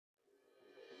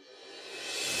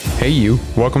Hey you,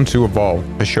 welcome to Evolve,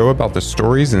 a show about the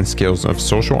stories and skills of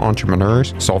social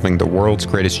entrepreneurs solving the world's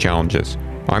greatest challenges.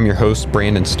 I'm your host,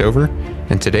 Brandon Stover,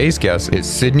 and today's guest is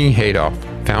Sydney Haydoff,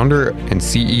 founder and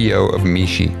CEO of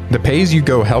Mishi, the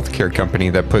pay-as-you-go healthcare company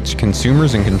that puts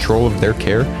consumers in control of their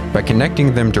care by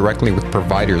connecting them directly with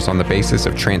providers on the basis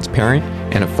of transparent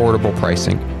and affordable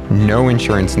pricing. No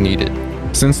insurance needed.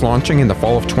 Since launching in the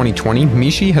fall of 2020,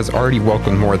 Mishi has already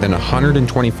welcomed more than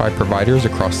 125 providers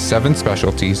across 7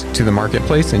 specialties to the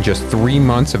marketplace in just 3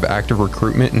 months of active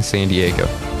recruitment in San Diego.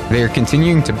 They are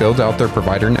continuing to build out their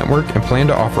provider network and plan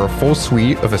to offer a full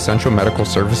suite of essential medical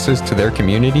services to their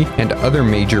community and other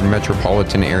major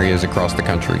metropolitan areas across the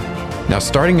country. Now,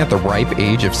 starting at the ripe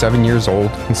age of 7 years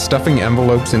old and stuffing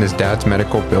envelopes in his dad's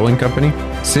medical billing company,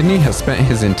 Sydney has spent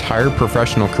his entire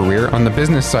professional career on the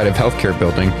business side of healthcare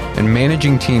building and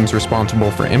managing teams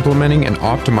responsible for implementing and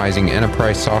optimizing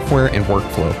enterprise software and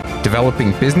workflow,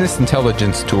 developing business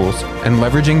intelligence tools, and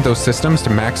leveraging those systems to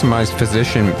maximize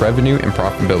physician revenue and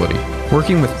profitability.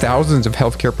 Working with thousands of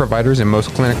healthcare providers in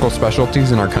most clinical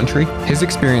specialties in our country, his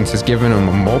experience has given him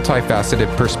a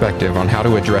multifaceted perspective on how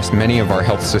to address many of our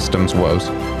health system's woes.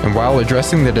 And while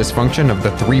addressing the dysfunction of the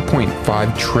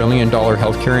 $3.5 trillion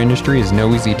healthcare industry is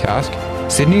no easy task,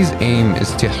 Sydney's aim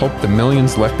is to help the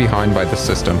millions left behind by the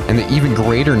system and the even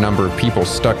greater number of people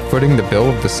stuck footing the bill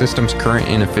of the system's current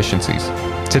inefficiencies.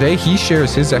 Today, he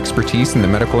shares his expertise in the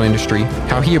medical industry,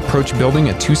 how he approached building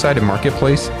a two-sided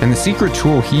marketplace, and the secret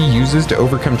tool he uses to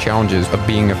overcome challenges of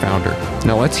being a founder.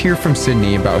 Now let's hear from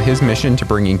Sydney about his mission to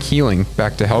bringing healing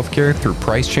back to healthcare through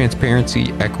price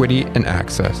transparency, equity, and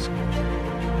access.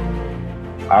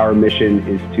 Our mission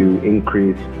is to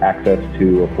increase access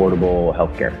to affordable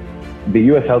healthcare. The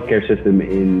U.S. healthcare system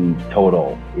in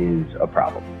total is a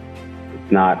problem.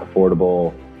 It's not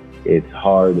affordable. It's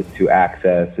hard to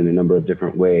access in a number of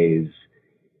different ways.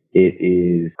 It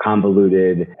is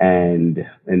convoluted and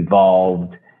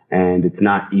involved, and it's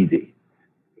not easy.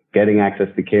 Getting access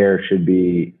to care should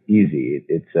be easy.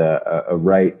 It's a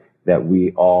right that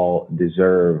we all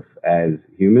deserve as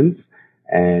humans,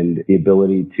 and the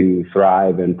ability to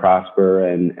thrive and prosper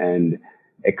and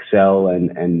excel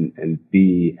and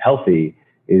be healthy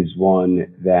is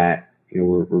one that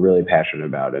we're really passionate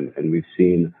about, and we've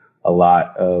seen a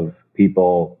lot of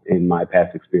people in my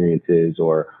past experiences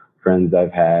or friends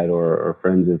I've had or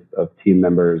friends of team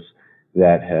members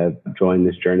that have joined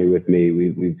this journey with me.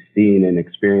 We've seen and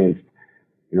experienced,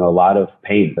 a lot of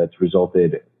pain that's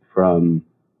resulted from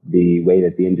the way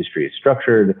that the industry is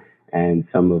structured and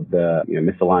some of the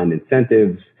misaligned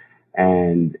incentives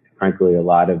and frankly a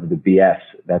lot of the BS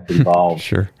that's involved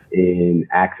Sure. in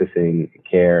accessing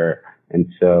care. And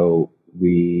so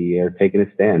we are taking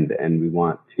a stand and we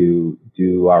want to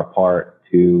do our part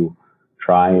to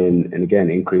try and again,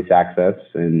 increase access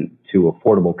and to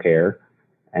affordable care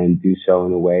and do so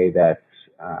in a way that's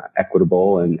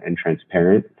equitable and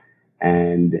transparent.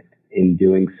 And in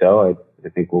doing so, I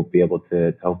think we'll be able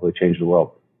to hopefully change the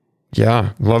world. Yeah,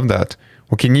 love that.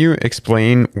 Well, can you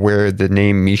explain where the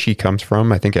name Mishi comes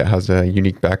from? I think it has a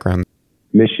unique background.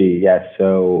 Mishi, yes.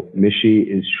 So Mishi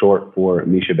is short for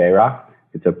Misha Bayrock.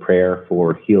 It's a prayer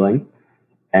for healing.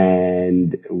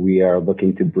 And we are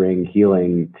looking to bring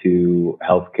healing to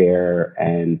healthcare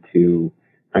and to,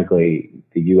 frankly,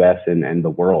 the U.S. and the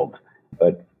world.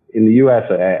 But in the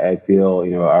U.S., I feel,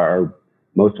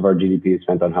 most of our GDP is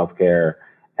spent on healthcare.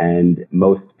 And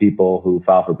most people who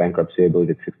file for bankruptcy, I believe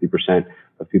it's 60%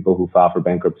 of people who file for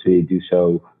bankruptcy do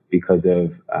so because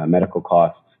of medical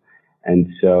costs. And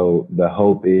so the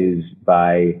hope is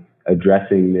by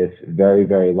addressing this very,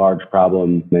 very large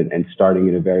problem and starting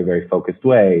in a very, very focused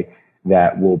way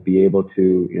that will be able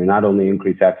to not only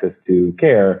increase access to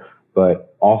care,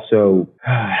 but also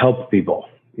help people.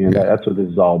 That's what this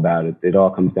is all about. It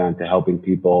all comes down to helping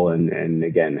people and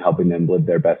again, helping them live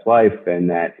their best life. And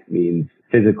that means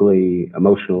physically,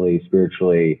 emotionally,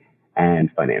 spiritually,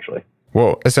 and financially.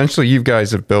 Well, essentially, you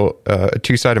guys have built a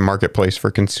two-sided marketplace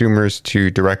for consumers to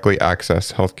directly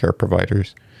access healthcare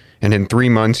providers. And in 3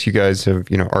 months, you guys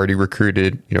have, already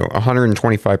recruited,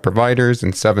 125 providers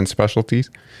in 7 specialties.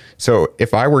 So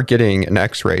if I were getting an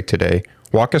X-ray today,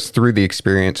 walk us through the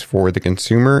experience for the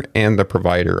consumer and the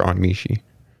provider on Mishi.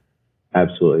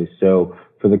 Absolutely. So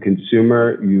for the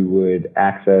consumer, you would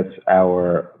access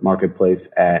our marketplace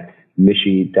at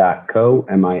Mishi.co,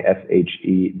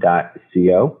 MISHE.co,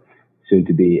 soon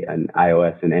to be an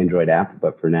iOS and Android app.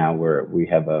 But for now, we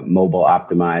have a mobile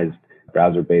optimized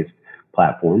browser-based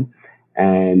platform.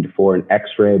 And for an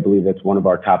X-ray, I believe that's one of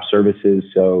our top services.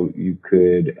 So you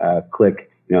could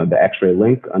click, the X-ray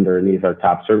link underneath our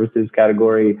top services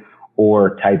category,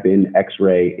 or type in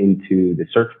X-ray into the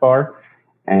search bar,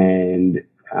 and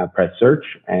press search,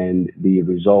 and the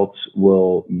results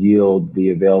will yield the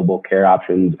available care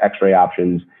options, x-ray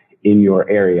options in your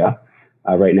area.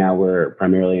 Right now, we're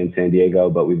primarily in San Diego,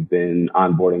 but we've been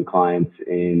onboarding clients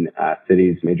in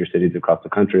major cities across the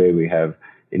country. We have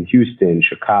in Houston,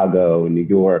 Chicago, New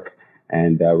York,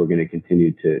 and we're going to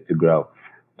continue to grow.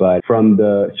 But from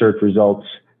the search results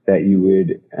that you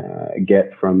would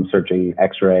get from searching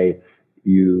X-ray,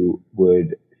 you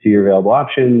would see your available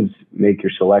options, make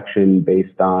your selection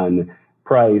based on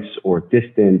price or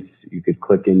distance. You could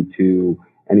click into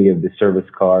any of the service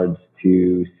cards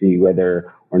to see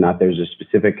whether or not there's a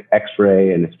specific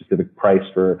X-ray and a specific price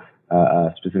for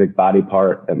a specific body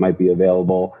part that might be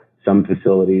available. Some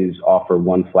facilities offer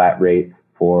one flat rate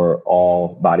for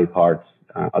all body parts.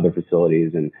 Other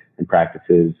facilities and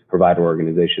practices, provider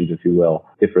organizations, if you will,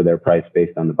 differ their price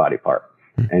based on the body part.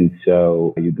 And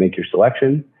so you'd make your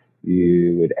selection,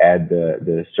 you would add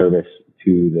the service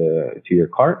to your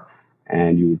cart,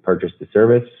 and you would purchase the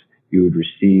service. You would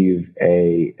receive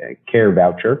a care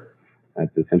voucher.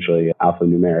 That's essentially an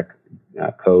alphanumeric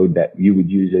code that you would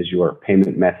use as your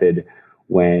payment method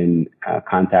when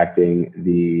contacting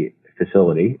the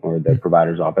facility or the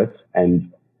provider's office.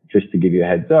 And just to give you a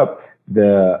heads up,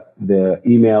 the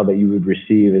email that you would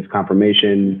receive as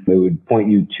confirmation, it would point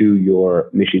you to your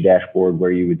Mishi dashboard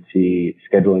where you would see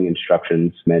scheduling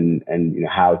instructions and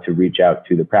how to reach out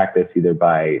to the practice either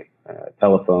by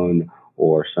telephone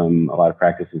or a lot of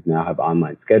practices now have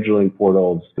online scheduling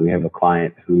portals. We have a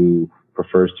client who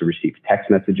prefers to receive text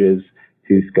messages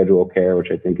to schedule care,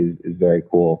 which I think is very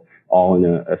cool, all in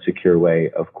a secure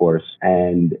way, of course.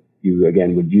 And you,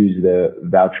 again, would use the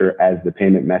voucher as the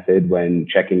payment method when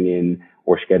checking in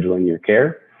or scheduling your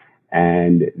care.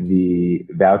 And the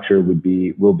voucher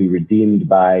will be redeemed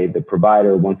by the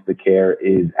provider once the care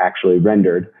is actually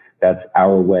rendered. That's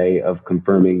our way of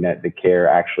confirming that the care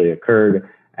actually occurred.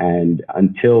 And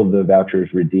until the voucher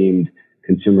is redeemed,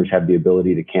 consumers have the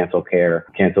ability to cancel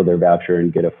their voucher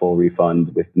and get a full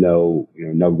refund with no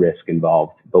risk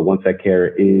involved. But once that care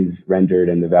is rendered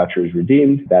and the voucher is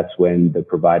redeemed, that's when the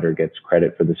provider gets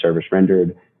credit for the service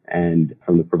rendered. And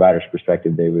from the provider's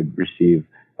perspective, they would receive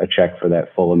a check for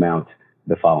that full amount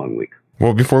the following week.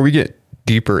 Well, before we get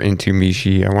deeper into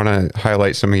Mishi, I want to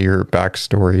highlight some of your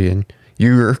backstory. And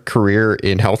your career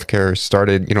in healthcare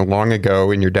started, long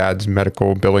ago in your dad's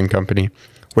medical billing company.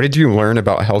 What did you learn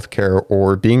about healthcare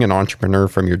or being an entrepreneur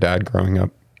from your dad growing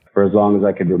up? For as long as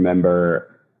I could remember,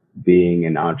 being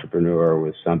an entrepreneur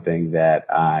was something that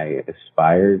I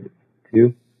aspired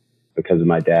to because of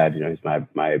my dad. He's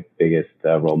my biggest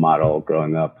role model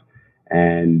growing up,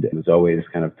 and was always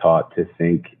kind of taught to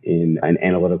think in an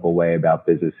analytical way about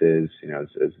businesses.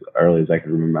 As early as I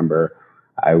could remember,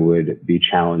 I would be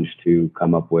challenged to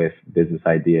come up with business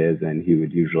ideas, and he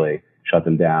would usually shut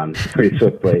them down pretty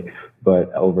swiftly.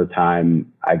 But over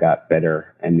time, I got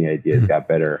better and the ideas got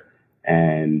better,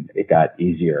 and it got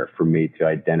easier for me to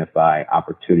identify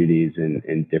opportunities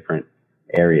in different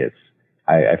areas.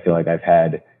 I feel like I've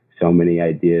had so many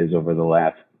ideas over the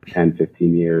last 10,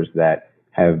 15 years that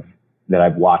I've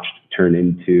watched turn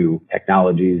into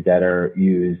technologies that are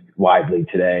used widely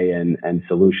today and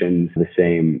solutions the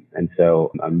same. And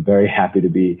so I'm very happy to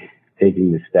be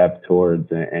taking the step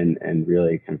towards and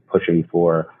really kind of pushing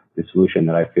for the solution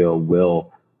that I feel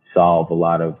will solve a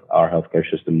lot of our healthcare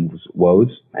system's woes.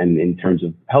 And in terms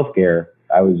of healthcare,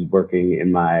 I was working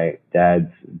in my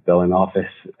dad's billing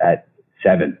office at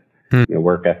 7.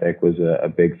 Work ethic was a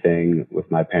big thing with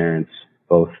my parents,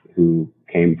 both who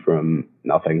came from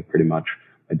nothing pretty much.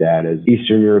 My dad is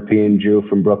Eastern European Jew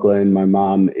from Brooklyn. My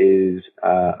mom is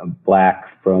Black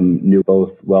from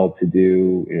both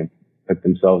well-to-do, picked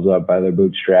themselves up by their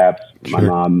bootstraps. Sure. My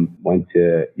mom went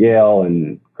to Yale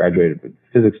and graduated with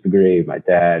a physics degree. My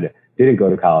dad didn't go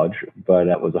to college, but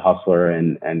was a hustler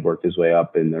and worked his way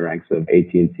up in the ranks of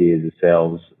AT&T as a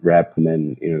sales rep, and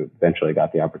then eventually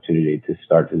got the opportunity to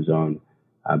start his own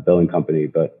billing company.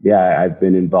 But yeah, I've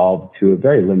been involved to a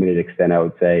very limited extent, I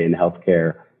would say, in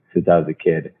healthcare since I was a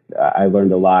kid. I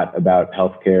learned a lot about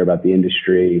healthcare, about the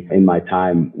industry in my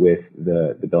time with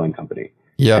the billing company.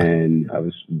 Yeah. And I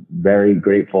was very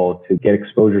grateful to get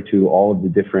exposure to all of the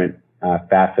different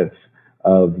facets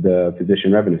of the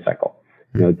physician revenue cycle.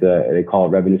 They call it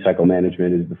revenue cycle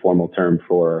management is the formal term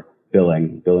for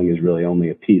billing. Billing is really only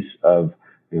a piece of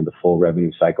the full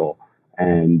revenue cycle.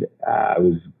 And I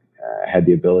had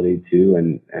the ability to,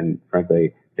 and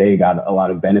frankly, they got a lot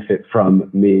of benefit from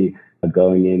me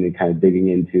going in and kind of digging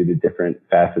into the different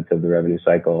facets of the revenue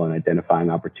cycle and identifying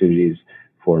opportunities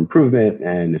for improvement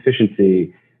and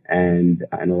efficiency. And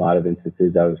in a lot of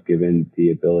instances, I was given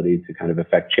the ability to kind of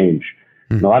affect change.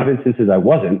 In a lot of instances, I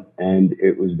wasn't, and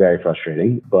it was very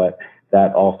frustrating, but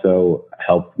that also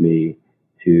helped me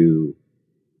to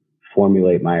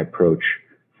formulate my approach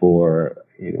for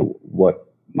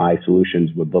what my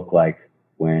solutions would look like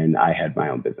when I had my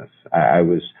own business. I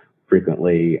was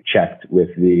frequently checked with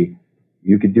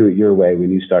you could do it your way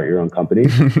when you start your own company.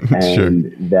 And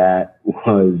Sure. that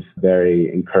was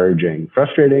very encouraging,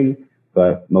 frustrating,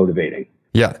 but motivating.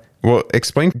 Yeah. Well,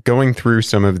 explain, going through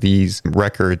some of these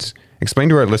records, explain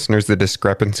to our listeners the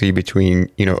discrepancy between,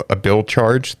 a bill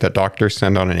charge that doctors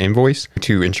send on an invoice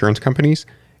to insurance companies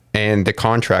and the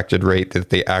contracted rate that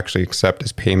they actually accept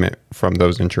as payment from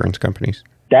those insurance companies.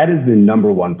 That is the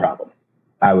number one problem,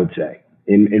 I would say,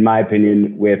 in my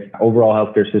opinion, with overall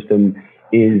healthcare system,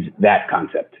 is that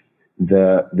concept.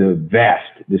 The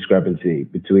vast discrepancy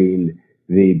between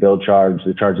the bill charge,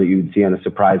 the charge that you would see on a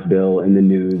surprise bill in the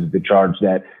news, the charge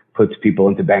that puts people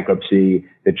into bankruptcy,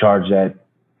 the charge that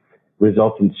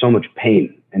results in so much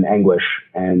pain and anguish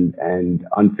and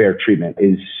unfair treatment,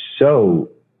 is so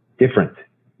different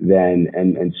than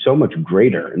and so much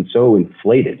greater and so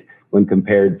inflated when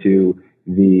compared to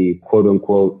the quote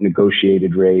unquote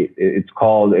negotiated rate.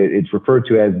 It's referred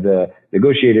to as the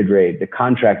negotiated rate, the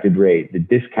contracted rate, the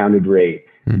discounted rate,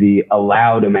 the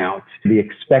allowed amount, the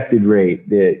expected rate.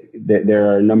 There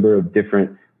are a number of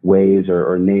different ways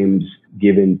or names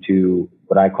given to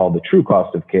what I call the true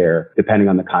cost of care, depending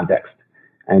on the context.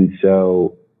 And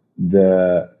so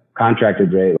the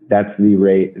contracted rate, that's the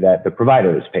rate that the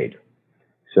provider is paid.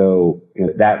 So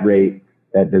that rate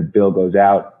that the bill goes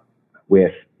out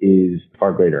with is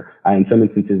far greater. In some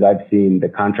instances, I've seen the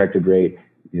contracted rate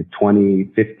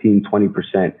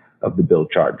 20% of the bill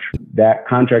charge. That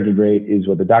contracted rate is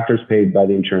what the doctor's paid by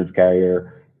the insurance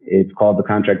carrier. It's called the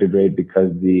contracted rate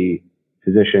because the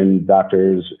physicians,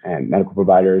 doctors, and medical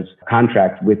providers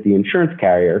contract with the insurance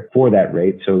carrier for that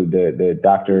rate. So the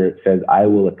doctor says, I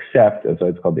will accept, so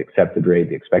it's called the accepted rate,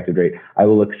 the expected rate. I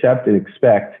will accept and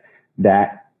expect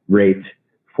that rate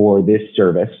for this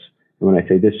service. And when I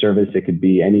say this service, it could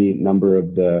be any number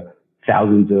of the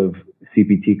thousands of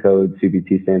CPT codes.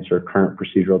 CPT stands for current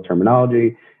procedural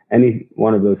terminology. Any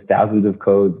one of those thousands of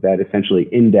codes that essentially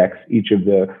index each of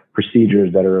the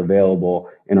procedures that are available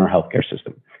in our healthcare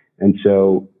system. And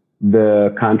so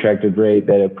the contracted rate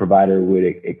that a provider would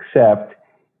accept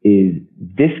is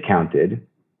discounted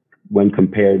when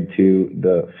compared to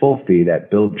the full fee,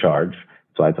 that bill charge.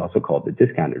 So it's also called the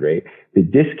discounted rate. The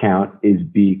discount is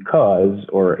because,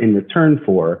 or in return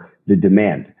for, the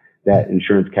demand that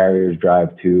insurance carriers drive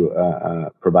to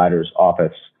a provider's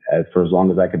office. For as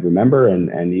long as I could remember,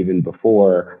 and even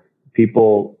before,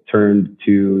 people turned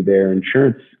to their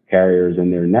insurance carriers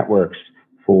and their networks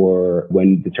for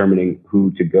when determining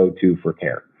who to go to for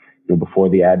care. Before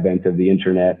the advent of the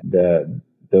internet,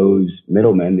 those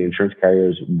middlemen, the insurance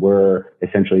carriers, were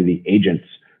essentially the agents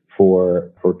for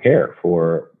care,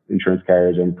 for insurance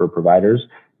carriers and for providers.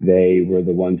 They were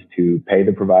the ones to pay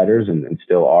the providers and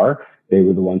still are. They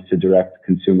were the ones to direct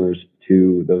consumers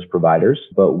to those providers.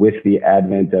 But with the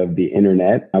advent of the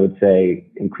internet, I would say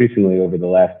increasingly over the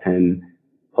last 10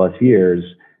 plus years,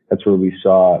 that's where we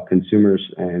saw consumers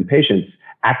and patients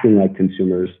acting like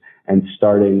consumers and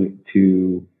starting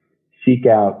to seek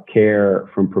out care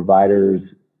from providers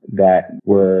that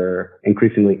were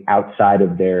increasingly outside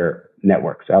of their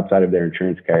networks, outside of their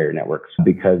insurance carrier networks,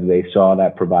 because they saw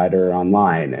that provider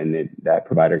online and that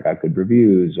provider got good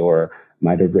reviews or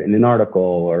might have written an article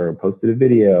or posted a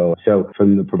video. So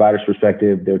from the provider's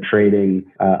perspective, they're trading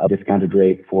a discounted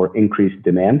rate for increased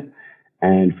demand.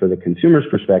 And for the consumer's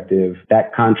perspective,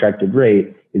 that contracted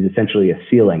rate is essentially a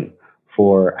ceiling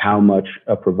for how much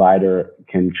a provider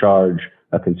can charge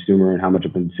a consumer and how much a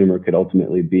consumer could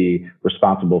ultimately be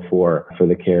responsible for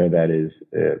the care that is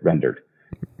rendered.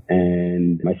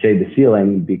 And I say the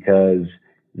ceiling because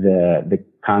the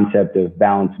concept of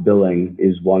balance billing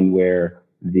is one where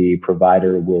the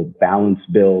provider will balance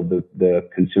bill the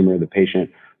consumer, the patient,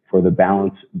 for the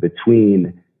balance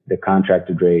between the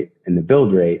contracted rate and the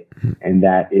billed rate. And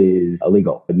that is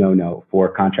illegal, a no-no for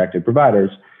contracted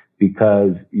providers,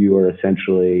 because you are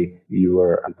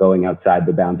going outside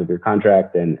the bounds of your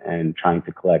contract and trying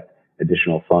to collect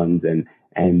additional funds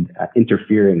and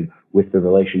interfering with the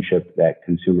relationship that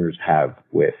consumers have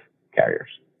with carriers.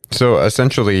 So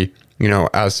essentially,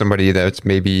 as somebody that's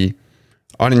maybe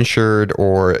uninsured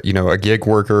or, a gig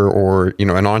worker or,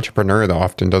 an entrepreneur that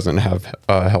often doesn't have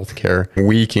healthcare,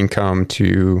 we can come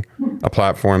to a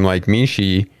platform like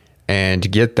Mishi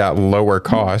and get that lower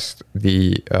cost,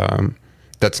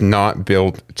 that's not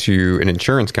billed to an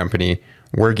insurance company.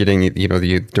 We're getting,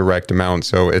 the direct amount.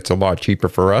 So it's a lot cheaper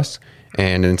for us.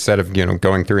 And instead of,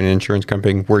 going through an insurance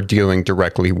company, we're dealing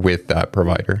directly with that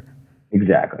provider.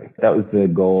 Exactly. That was the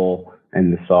goal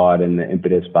and the thought and the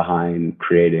impetus behind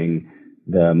creating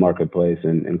the marketplace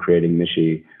and creating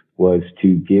Mishi, was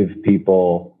to give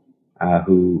people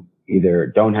who either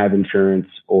don't have insurance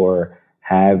or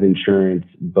have insurance,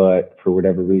 but for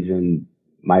whatever reason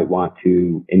might want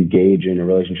to engage in a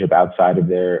relationship outside of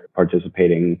their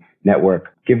participating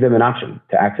network, give them an option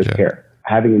to access care.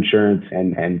 Having insurance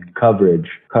and coverage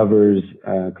covers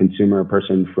a consumer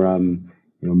person from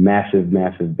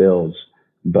massive bills,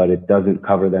 but it doesn't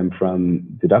cover them from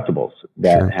deductibles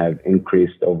that have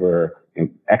increased over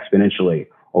exponentially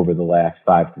over the last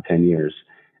 5 to 10 years.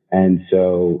 And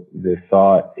so the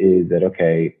thought is that,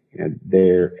 okay,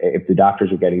 if the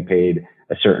doctors are getting paid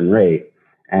a certain rate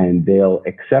and they'll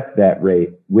accept that rate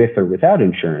with or without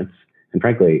insurance, and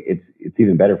frankly, it's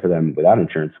even better for them without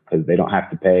insurance because they don't have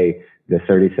to pay the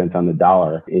 30 cents on the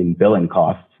dollar in billing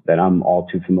costs that I'm all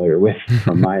too familiar with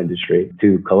from my industry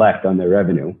to collect on their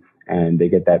revenue. And they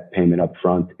get that payment up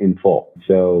front in full.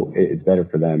 So it's better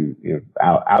for them,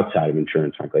 outside of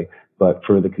insurance, frankly. But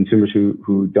for the consumers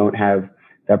who don't have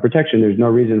that protection, there's no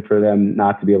reason for them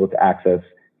not to be able to access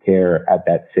care at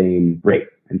that same rate.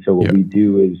 And so what we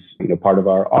do is, part of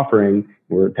our offering,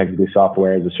 we're technically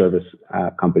software as a service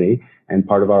company. And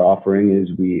part of our offering is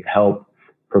we help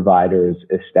providers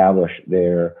establish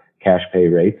their cash pay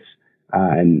rates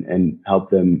and help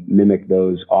them mimic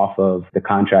those off of the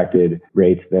contracted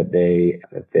rates that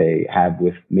they have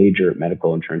with major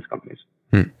medical insurance companies.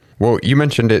 Well, you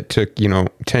mentioned it took,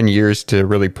 10 years to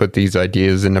really put these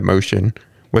ideas into motion.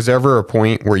 Was there ever a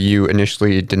point where you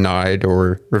initially denied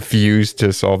or refused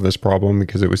to solve this problem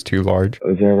because it was too large?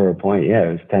 Was there ever a point? Yeah,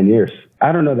 it was 10 years.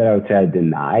 I don't know that I would say I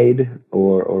denied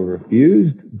or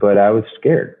refused, but I was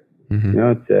scared.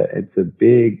 It's a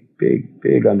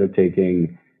big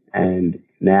undertaking. And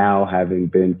now, having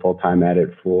been full-time at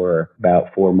it for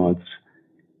about 4 months,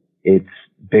 it's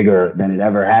bigger than it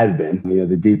ever has been.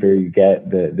 The deeper you get,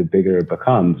 the bigger it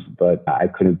becomes. But I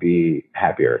couldn't be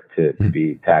happier to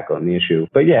be tackling the issue.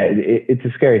 But yeah, it's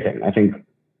a scary thing. I think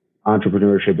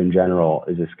entrepreneurship in general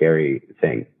is a scary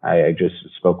thing. I just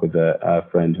spoke with a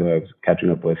friend who I was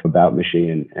catching up with about Mishi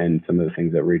and some of the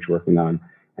things that we're each working on.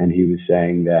 And he was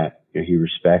saying that he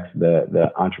respects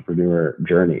the entrepreneur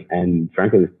journey. And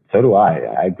frankly, so do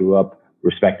I. I grew up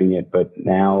respecting it, but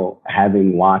now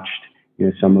having watched,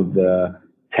 some of the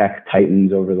tech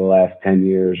titans over the last 10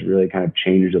 years really kind of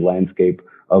change the landscape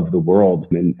of the world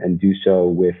and do so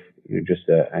with just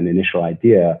an initial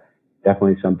idea,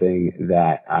 definitely something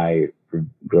that I've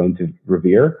grown to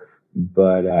revere.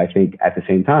 But I think at the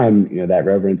same time, that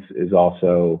reverence is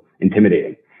also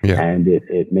intimidating, and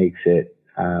it makes it,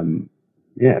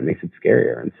 it makes it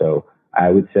scarier. And so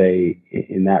I would say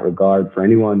in that regard, for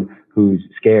anyone who's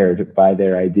scared by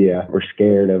their idea or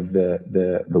scared of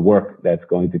the work that's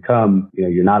going to come,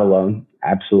 you're not alone.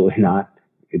 Absolutely not.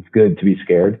 It's good to be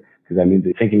scared because that means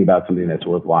you're thinking about something that's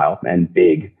worthwhile and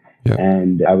big. Yeah.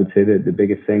 And I would say that the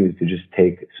biggest thing is to just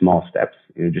take small steps,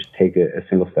 just take a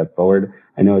single step forward.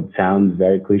 I know it sounds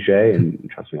very cliche, and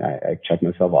trust me, I check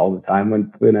myself all the time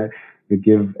when I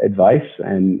give advice,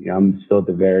 and I'm still at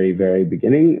the very, very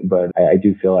beginning, but I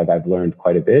do feel like I've learned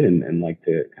quite a bit and like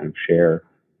to kind of share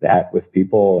that with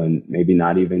people, and maybe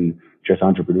not even just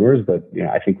entrepreneurs, but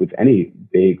I think with any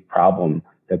big problem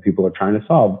that people are trying to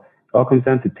solve, it all comes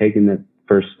down to taking the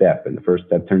first step, and the first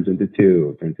step turns into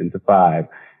 2, turns into 5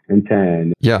 and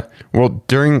 10. Yeah. Well,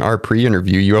 during our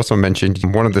pre-interview, you also mentioned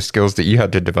one of the skills that you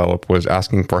had to develop was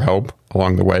asking for help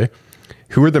along the way.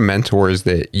 Who are the mentors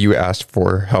that you asked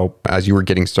for help as you were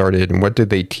getting started, and what did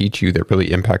they teach you that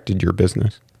really impacted your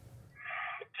business?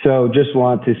 So just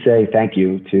want to say thank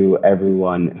you to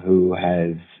everyone who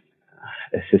has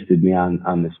assisted me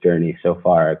on this journey so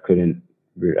far. I couldn't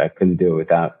do it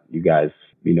without you guys.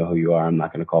 You know who you are. I'm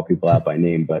not going to call people out by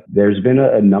name, but there's been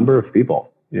a number of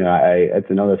people. That's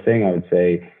another thing I would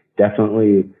say.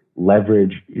 Definitely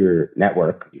leverage your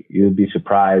network. You'll be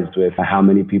surprised with how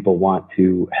many people want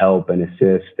to help and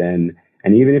assist. And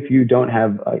even if you don't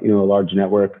have a large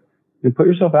network, then put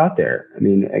yourself out there. I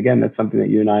mean, again, that's something that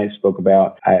you and I spoke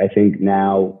about. I think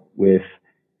now with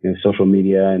social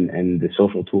media and the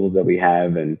social tools that we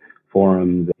have and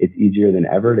forums, it's easier than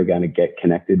ever to kind of get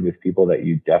connected with people that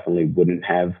you definitely wouldn't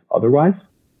have otherwise.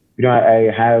 I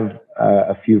have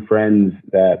a few friends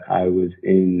that I was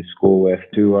in school with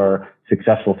who are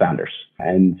successful founders.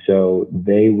 And so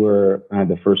they were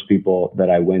the first people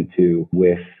that I went to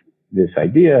with this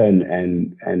idea.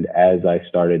 And as I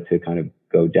started to kind of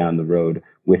go down the road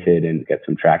with it and get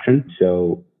some traction.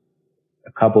 So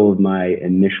a couple of my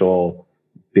initial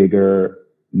bigger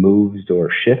moves or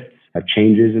shifts,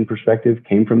 changes in perspective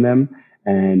came from them.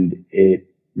 And it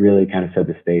really kind of set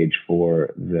the stage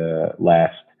for the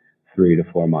last 3 to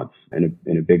 4 months in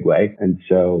a big way. And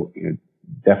so,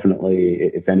 definitely,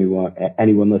 if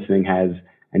anyone listening has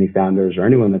any founders or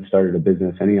anyone that started a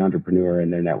business, any entrepreneur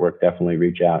in their network, definitely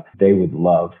reach out. They would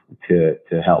love to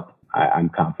help. I'm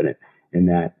confident in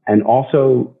that. And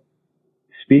also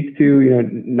speak to,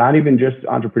 not even just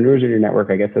entrepreneurs in your network.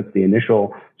 I guess that's the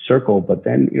initial circle, but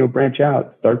then, branch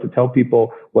out, start to tell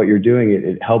people what you're doing.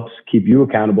 It helps keep you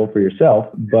accountable for yourself,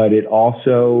 but it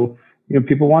also,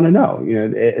 people want to know,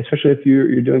 especially if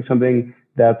you're doing something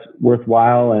that's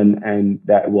worthwhile and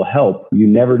that will help. You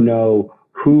never know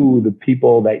who the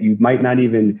people that you might not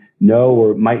even know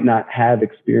or might not have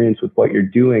experience with what you're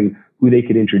doing, who they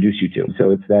could introduce you to. So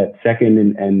it's that second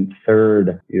and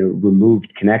third,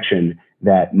 removed connection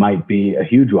that might be a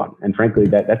huge one. And frankly,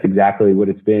 that's exactly what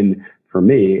it's been for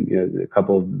me. A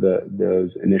couple of those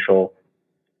initial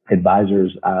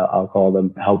advisors, I'll call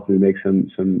them, helped me make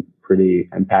some pretty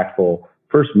impactful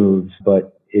first moves,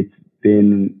 but it's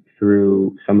been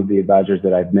through some of the advisors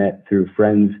that I've met through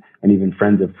friends and even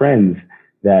friends of friends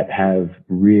that have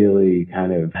really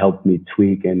kind of helped me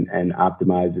tweak and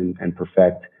optimize and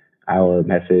perfect our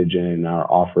message and our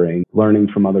offering. Learning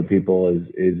from other people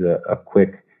is a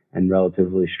quick and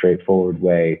relatively straightforward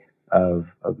way of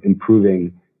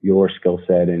improving your skill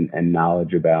set and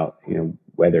knowledge about,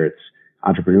 whether it's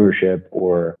entrepreneurship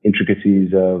or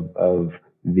intricacies of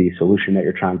the solution that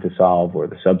you're trying to solve or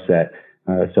the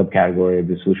subcategory of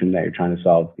the solution that you're trying to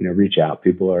solve. Reach out.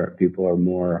 People are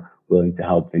more willing to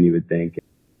help than you would think.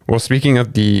 Well, speaking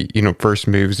of the, first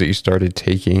moves that you started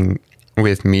taking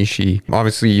with Mishi,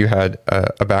 obviously you had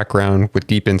a background with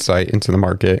deep insight into the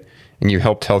market, and you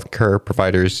helped healthcare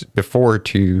providers before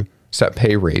to set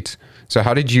pay rates. So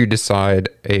how did you decide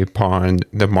upon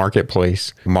the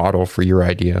marketplace model for your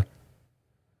idea?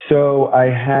 So I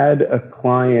had a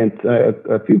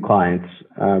few clients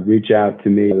reach out to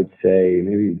me, I would say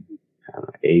maybe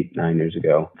 8-9 years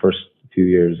ago, first 2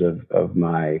 years of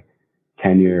my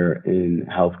tenure in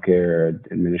healthcare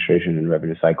administration and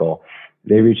revenue cycle.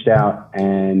 They reached out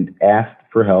and asked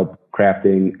for help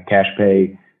crafting cash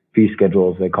pay fee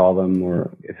schedules, they call them, or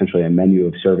essentially a menu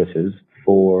of services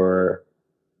for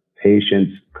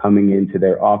patients coming into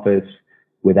their office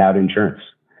without insurance.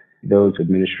 Those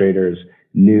administrators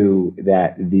knew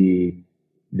that the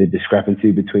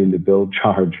discrepancy between the billed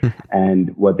charge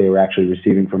and what they were actually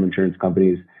receiving from insurance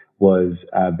companies was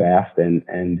vast,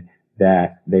 and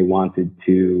that they wanted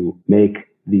to make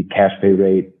the cash pay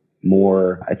rate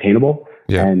more attainable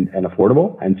and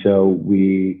affordable. And so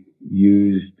we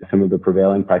used some of the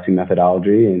prevailing pricing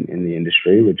methodology in the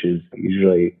industry, which is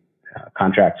usually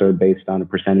contracts are based on a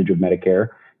percentage of Medicare.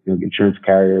 Insurance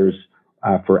carriers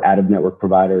for out-of-network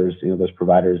providers, those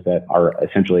providers that are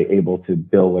essentially able to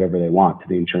bill whatever they want to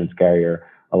the insurance carrier.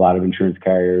 A lot of insurance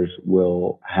carriers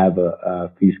will have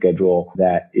a fee schedule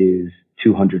that is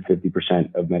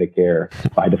 250% of Medicare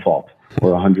by default,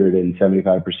 or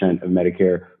 175% of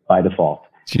Medicare by default.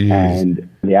 Jeez. And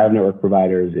the out-of-network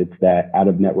providers, it's that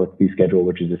out-of-network fee schedule,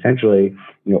 which is essentially,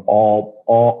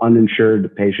 all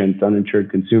uninsured patients, uninsured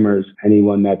consumers,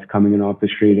 anyone that's coming in off the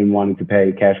street and wanting to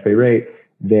pay cash pay rate,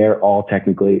 they're all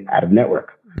technically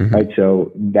out-of-network, right?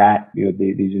 So that,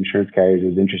 these insurance carriers, it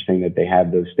was interesting that they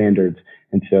have those standards.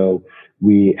 And so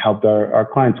we helped our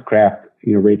clients craft,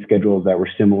 rate schedules that were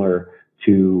similar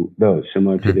to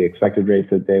the expected rates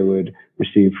that they would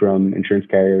receive from insurance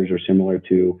carriers, or similar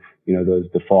to, those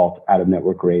default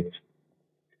out-of-network rates.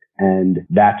 And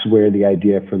that's where the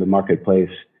idea for the marketplace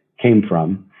came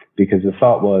from, because the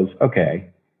thought was, okay,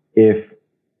 if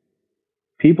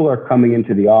people are coming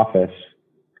into the office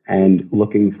and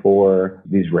looking for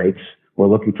these rates, or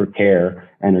looking for care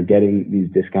and are getting these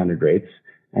discounted rates,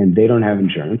 and they don't have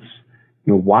insurance,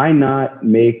 why not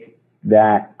make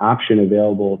that option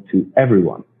available to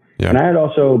everyone? Yeah. And I had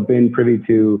also been privy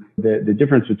to the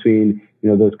difference between,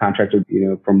 those contractors,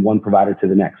 from one provider to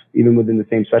the next, even within the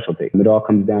same specialty. It all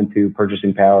comes down to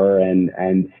purchasing power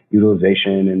and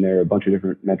utilization, and there are a bunch of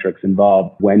different metrics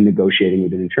involved when negotiating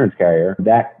with an insurance carrier.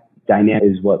 That dynamic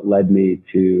is what led me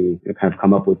to kind of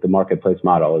come up with the marketplace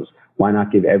model. Is why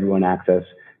not give everyone access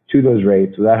to those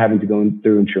rates without having to go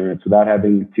through insurance, without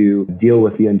having to deal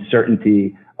with the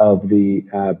uncertainty of the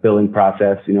billing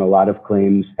process. A lot of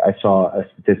claims, I saw a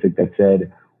statistic that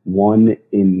said 1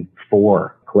 in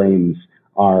 4 claims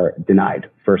are denied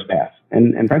first pass.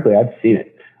 And frankly, I've seen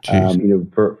it,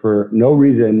 for no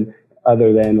reason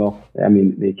other than,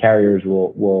 the carriers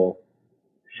will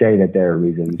say that there are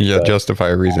reasons. Yeah, justify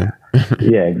a reason.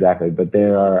 Yeah, exactly. But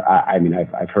there are,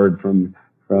 I've heard from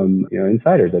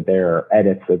insiders, that there are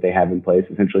edits that they have in place,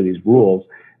 essentially these rules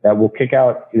that will kick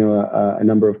out a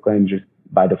number of claims just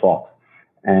by default.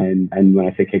 And when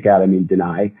I say kick out, I mean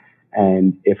deny.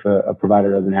 And if a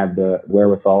provider doesn't have the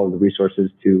wherewithal or the resources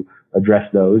to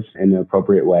address those in an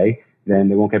appropriate way, then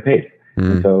they won't get paid.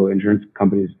 And so insurance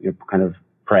companies kind of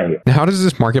pray. How does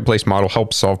this marketplace model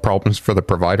help solve problems for the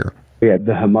provider? Yeah,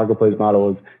 the marketplace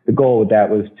model the goal with that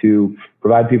was to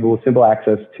provide people with simple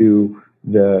access to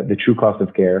the true cost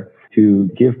of care, to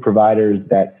give providers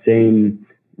that same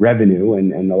revenue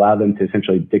and allow them to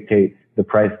essentially dictate the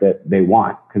price that they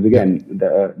want. Because again,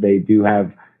 they do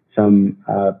have some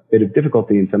bit of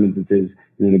difficulty in some instances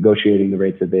in negotiating the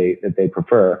rates that they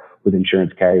prefer with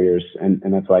insurance carriers, and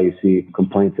that's why you see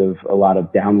complaints of a lot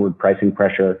of downward pricing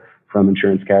pressure from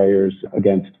insurance carriers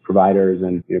against providers,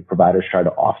 and providers try to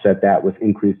offset that with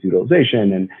increased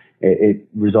utilization, and it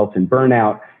results in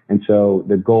burnout. And so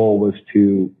the goal was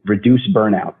to reduce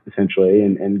burnout essentially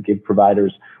and give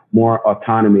providers more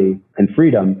autonomy and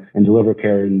freedom and deliver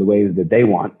care in the ways that they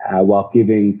want, while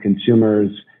giving consumers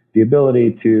the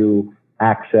ability to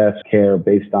access care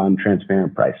based on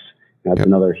transparent price. That's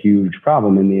another huge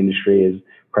problem in the industry is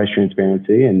price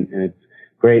transparency. And it's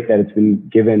great that it's been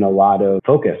given a lot of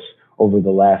focus over the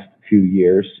last few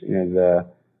years.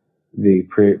 The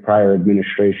prior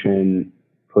administration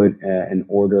put an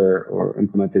order or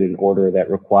implemented an order that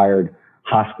required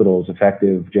hospitals,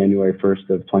 effective January 1st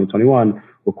of 2021,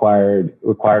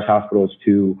 requires hospitals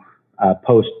to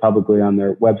post publicly on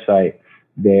their website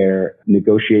their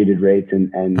negotiated rates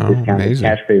and discounted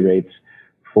cash pay rates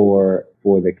for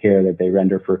the care that they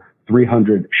render for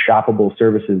 300 shoppable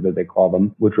services that they call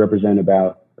them, which represent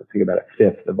about a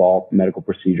fifth of all medical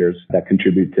procedures that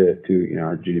contribute to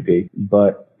our GDP.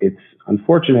 But it's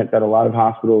unfortunate that a lot of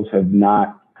hospitals have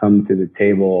not come to the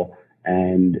table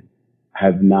and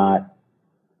have not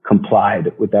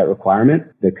complied with that requirement.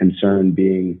 The concern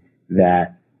being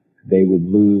that they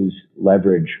would lose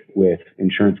leverage with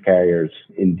insurance carriers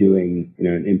in doing,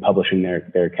 in publishing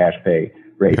their cash pay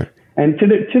rates. Yeah. And to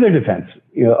their defense,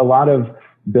 a lot of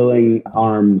billing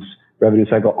arms, revenue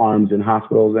cycle arms in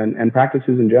hospitals and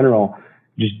practices in general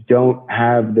just don't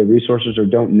have the resources or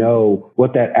don't know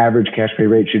what that average cash pay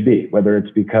rate should be, whether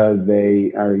it's because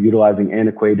they are utilizing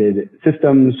antiquated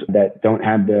systems that don't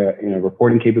have the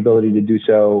reporting capability to do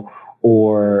so,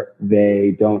 or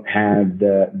they don't have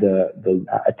the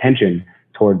attention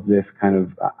towards this kind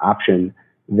of option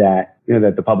that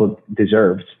that the public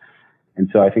deserves. And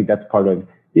so I think that's part of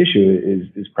the issue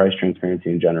is price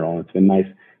transparency in general. It's been nice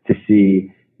to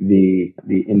see the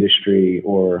industry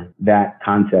or that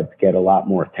concept get a lot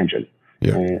more attention.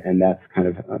 Yeah. And that's kind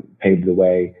of paved the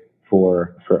way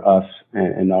for us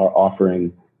and our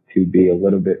offering to be a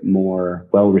little bit more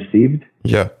well received.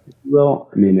 Yeah. Well,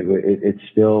 I mean, it's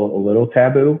still a little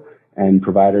taboo, and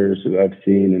providers who I've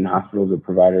seen in hospitals or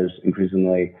providers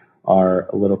increasingly are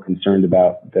a little concerned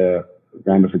about the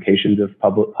ramifications of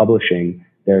publishing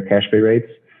their cash pay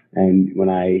rates. And when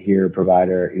I hear a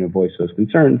provider, voice those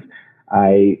concerns,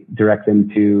 I direct them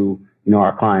to,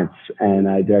 our clients, and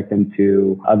I direct them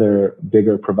to other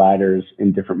bigger providers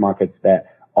in different markets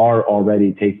that are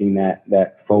already taking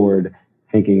that forward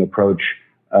thinking approach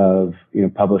of,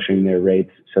 publishing their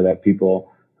rates so that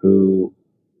people who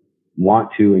want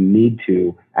to and need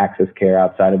to access care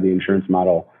outside of the insurance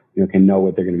model, can know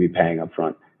what they're going to be paying up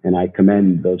front. And I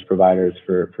commend those providers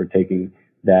for taking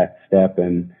that step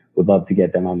and would love to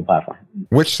get them on the platform.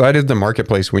 Which side of the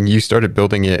marketplace, when you started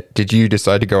building it, did you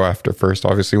decide to go after first?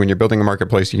 Obviously, when you're building a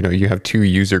marketplace, you have two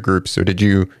user groups. So did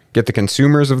you get the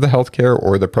consumers of the healthcare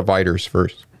or the providers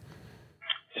first?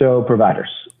 So providers.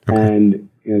 Okay. And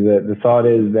the thought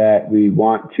is that we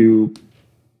want to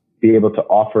be able to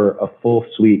offer a full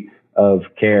suite of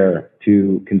care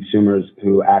to consumers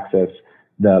who access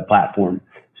the platform.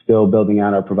 Still building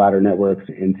out our provider networks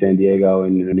in San Diego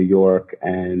and New York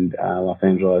and Los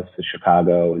Angeles,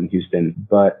 Chicago and Houston.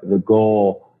 But the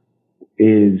goal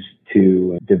is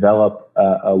to develop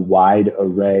a wide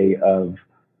array of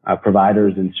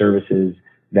providers and services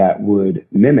that would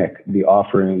mimic the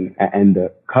offering and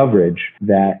the coverage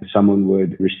that someone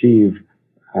would receive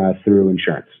through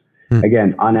insurance.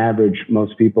 Again, on average,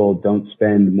 most people don't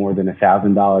spend more than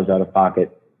 $1,000 out of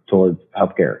pocket towards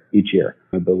healthcare each year.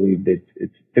 I believe that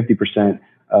it's 50%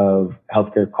 of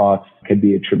healthcare costs could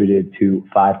be attributed to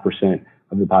 5%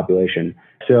 of the population.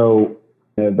 So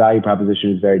the value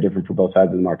proposition is very different for both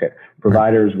sides of the market.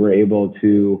 Providers were able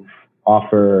to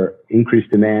offer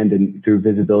increased demand and through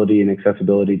visibility and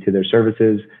accessibility to their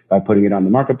services by putting it on the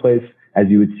marketplace, as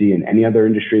you would see in any other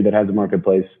industry that has a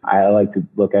marketplace. I like to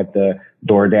look at the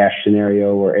DoorDash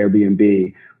scenario or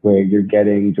Airbnb, where you're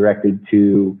getting directed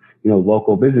to,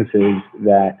 local businesses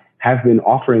that have been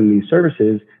offering these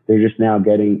services. They're just now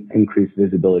getting increased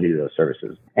visibility to those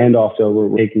services. And also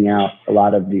we're taking out a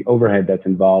lot of the overhead that's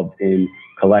involved in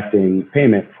collecting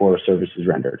payment for services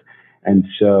rendered. And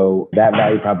so that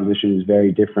value proposition is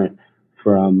very different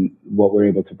from what we're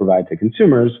able to provide to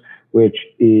consumers, which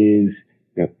is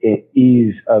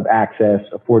ease of access,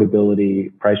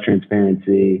 affordability, price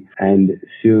transparency, and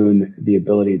soon the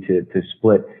ability to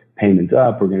split payments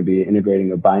up. We're going to be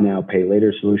integrating a buy now, pay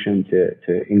later solution to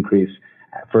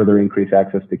further increase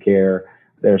access to care.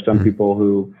 There are some people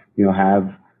who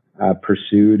have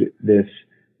pursued this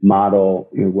model,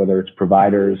 whether it's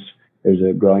providers. There's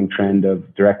a growing trend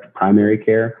of direct primary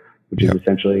care, which is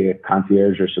essentially a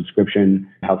concierge or subscription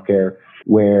healthcare,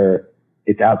 where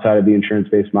it's outside of the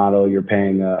insurance-based model. You're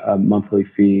paying a monthly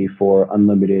fee for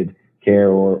unlimited care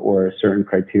or a certain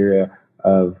criteria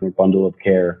of a bundle of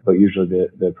care, but usually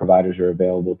the providers are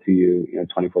available to you,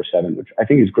 24/7, which I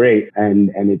think is great. And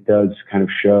it does kind of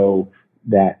show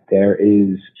that there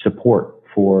is support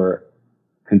for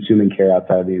consuming care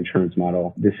outside of the insurance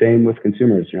model. The same with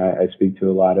consumers. I speak to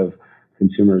a lot of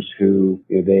consumers who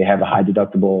they have a high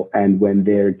deductible, and when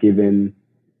they're given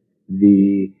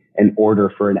an order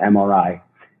for an MRI,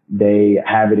 they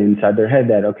have it inside their head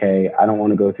that, okay, I don't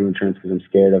want to go through insurance because I'm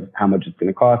scared of how much it's going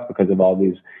to cost because of all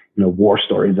these war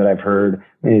stories that I've heard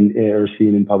or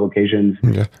seen in publications.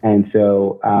 Yeah. And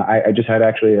so I just had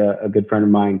actually a good friend of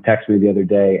mine text me the other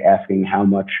day asking how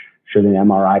much should an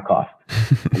MRI cost.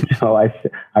 And so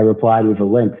I replied with a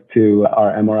link to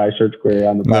our MRI search query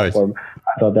on the platform. Nice.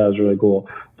 I thought that was really cool.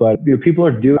 But people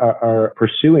are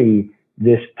pursuing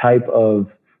this type of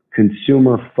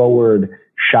consumer forward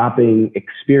shopping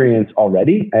experience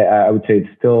already. I would say it's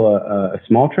still a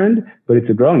small trend, but it's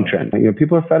a growing trend.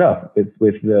 People are fed up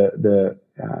with the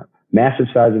massive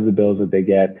size of the bills that they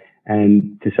get.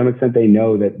 And to some extent, they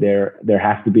know that there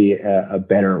has to be a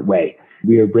better way.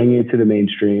 We are bringing it to the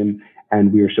mainstream,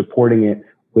 and we are supporting it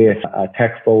with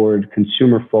tech forward,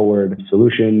 consumer forward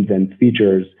solutions and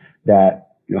features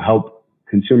that help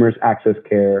consumers access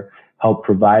care, help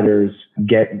providers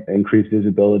get increased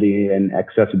visibility and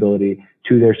accessibility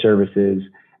to their services.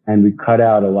 And we cut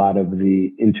out a lot of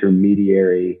the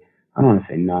intermediary, I don't want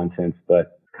to say nonsense,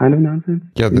 but kind of nonsense.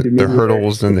 Yeah, the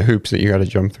hurdles and the hoops that you got to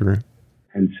jump through.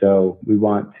 And so we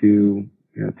want to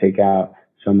take out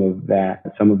some of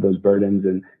those burdens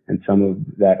and some of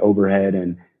that overhead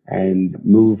and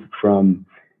move from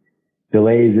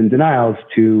delays and denials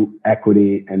to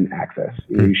equity and access.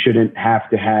 You shouldn't have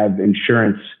to have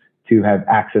insurance to have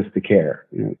access to care.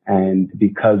 And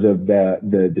because of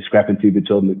the discrepancy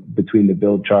between the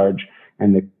billed charge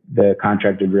and the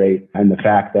contracted rate, and the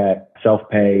fact that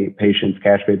self-pay patients,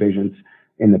 cash pay patients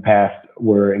in the past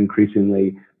were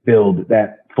increasingly billed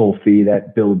that full fee,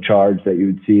 that billed charge that you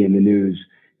would see in the news,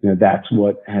 that's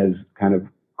what has kind of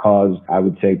caused, I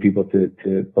would say, people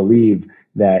to believe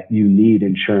that you need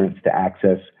insurance to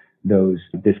access those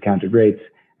discounted rates.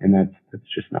 And that's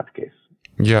just not the case.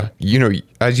 Yeah.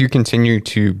 As you continue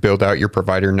to build out your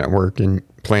provider network and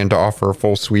plan to offer a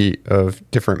full suite of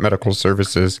different medical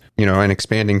services, and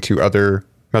expanding to other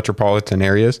metropolitan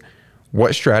areas,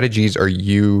 what strategies are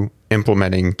you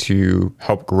implementing to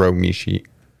help grow Mishi?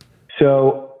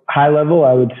 So high level,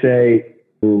 I would say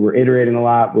we're iterating a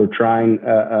lot. We're trying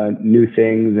new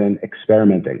things and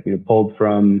experimenting. Pulled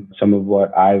from some of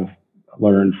what I've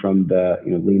learned from the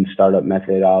lean startup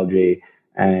methodology,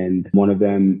 and one of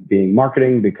them being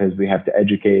marketing, because we have to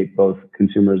educate both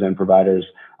consumers and providers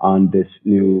on this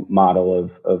new model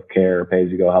of care,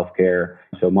 pay-as-you-go healthcare.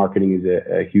 So marketing is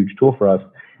a huge tool for us,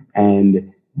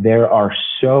 and there are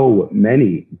so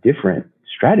many different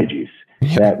strategies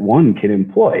that one can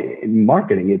employ in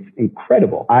marketing. It's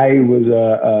incredible. I was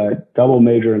a double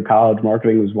major in college.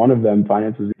 Marketing was one of them.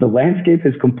 Finance was. The landscape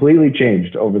has completely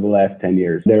changed over the last 10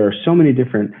 years. There are so many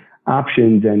different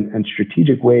options and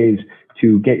strategic ways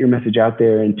to get your message out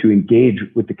there and to engage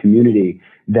with the community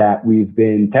that we've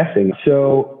been testing.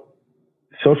 So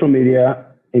social media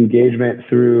engagement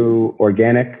through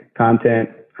organic content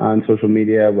on social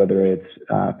media, whether it's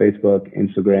Facebook,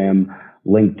 Instagram,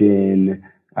 LinkedIn,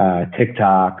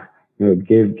 TikTok,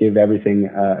 give everything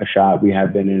a shot. We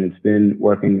have been, and it's been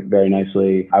working very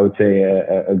nicely. I would say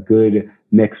a good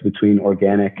mix between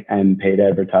organic and paid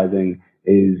advertising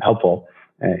is helpful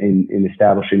in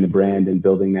establishing the brand and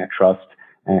building that trust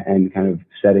and kind of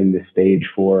setting the stage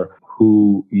for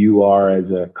who you are as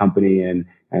a company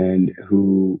and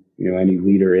who any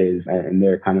leader is and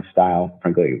their kind of style.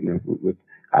 Frankly,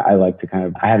 I like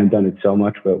to I haven't done it so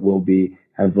much, but we'll be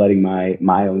of letting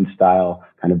my own style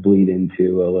kind of bleed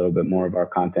into a little bit more of our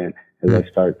content as I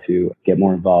start to get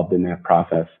more involved in that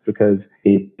process, because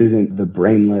it isn't the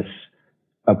brainless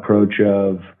approach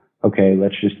of, okay,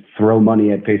 let's just throw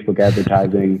money at Facebook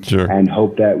advertising Sure. and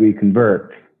hope that we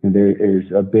convert. And there's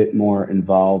a bit more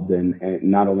involved, and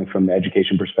not only from the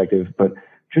education perspective, but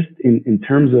just in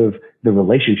terms of the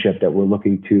relationship that we're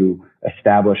looking to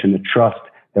establish and the trust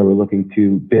that we're looking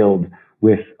to build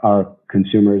with our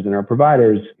consumers and our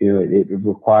providers. It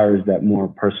requires that more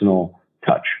personal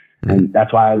touch. And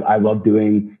that's why I love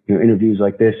doing interviews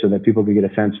like this, so that people can get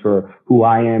a sense for who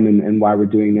I am and why we're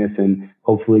doing this, and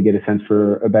hopefully get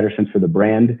a better sense for the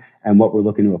brand and what we're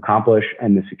looking to accomplish,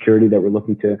 and the security that we're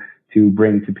looking to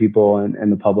bring to people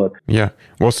and the public. Yeah.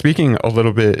 Well, speaking a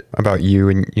little bit about you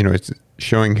and, it's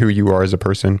showing who you are as a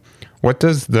person, what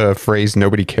does the phrase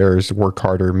 "nobody cares, work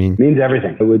harder" mean? It means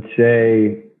everything. I would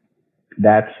say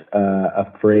that's a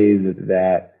phrase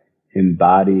that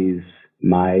embodies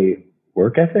my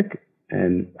work ethic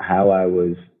and how I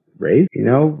was raised.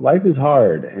 Life is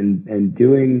hard, and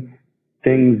doing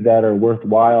things that are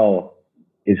worthwhile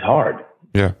is hard.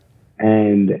 Yeah.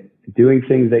 And doing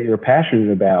things that you're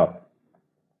passionate about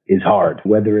is hard,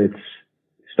 whether it's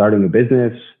starting a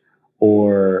business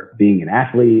or being an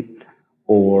athlete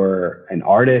or an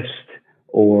artist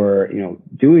or,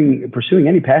 pursuing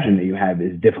any passion that you have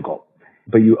is difficult.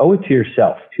 But you owe it to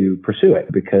yourself to pursue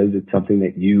it, because it's something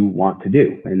that you want to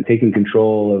do, and taking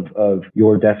control of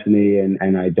your destiny.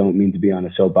 And I don't mean to be on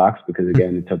a soapbox, because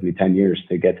again, it took me 10 years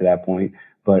to get to that point,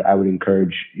 but I would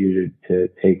encourage you to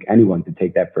take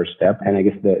that first step. And I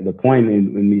guess the point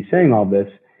in me saying all this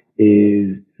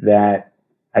is that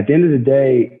at the end of the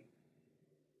day,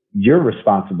 you're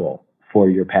responsible for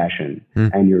your passion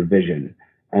and your vision,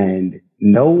 and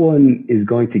no one is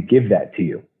going to give that to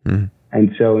you.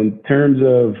 And so in terms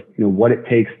of, what it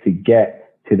takes to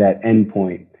get to that end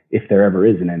point, if there ever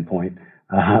is an end point,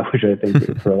 which I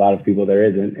think for a lot of people there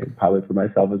isn't, and probably for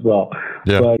myself as well.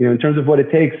 Yeah. But, in terms of what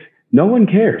it takes, no one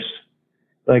cares.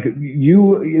 Like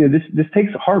this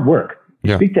takes hard work.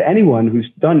 Yeah. Speak to anyone who's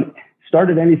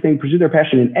started anything, pursued their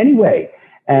passion in any way,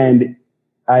 and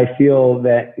I feel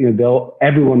that,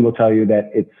 everyone will tell you that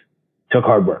it took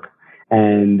hard work.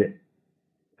 And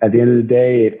at the end of the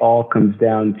day, it all comes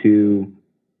down to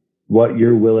what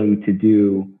you're willing to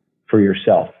do for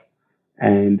yourself,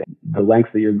 and the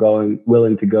lengths that you're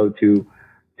willing to go to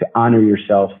honor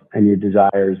yourself and your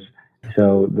desires.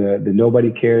 So the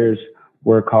nobody cares,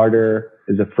 work harder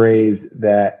is a phrase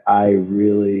that I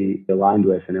really aligned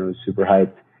with, and I was super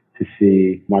hyped to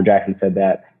see Lamar Jackson said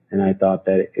that. And I thought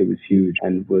that it was huge,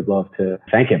 and would love to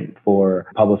thank him for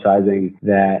publicizing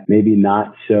that maybe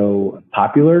not so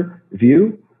popular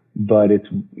view, but it's,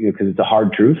 because it's a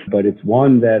hard truth, but it's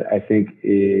one that I think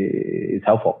is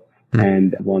helpful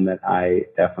and one that I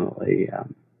definitely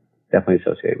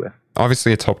associate with.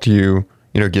 Obviously, it's helped you,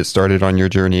 get started on your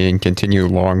journey and continue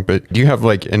along. But do you have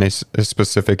a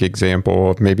specific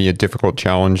example of maybe a difficult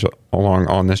challenge along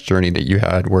on this journey that you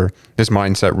had, where this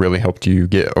mindset really helped you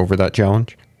get over that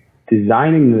challenge?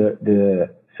 Designing the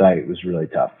site was really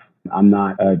tough. I'm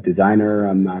not a designer.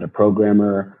 I'm not a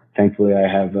programmer. Thankfully,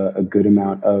 I have a good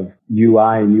amount of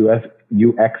UI and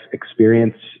UX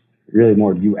experience, really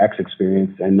more UX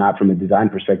experience, and not from a design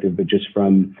perspective, but just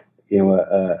from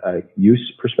a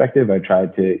use perspective. I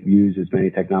tried to use as many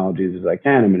technologies as I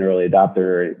can. I'm an early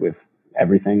adopter with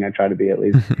everything. I try to be, at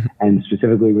least, and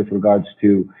specifically with regards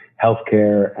to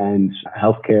healthcare and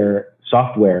healthcare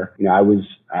software.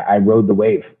 I rode the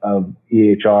wave of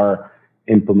EHR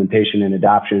implementation and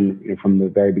adoption from the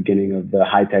very beginning of the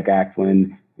HITECH Act,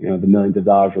 when the millions of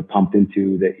dollars were pumped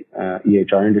into the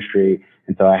EHR industry.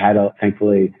 And so I had,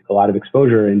 thankfully, a lot of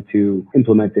exposure into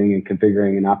implementing and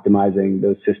configuring and optimizing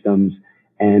those systems,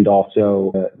 and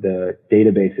also the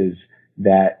databases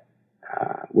that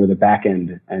were the back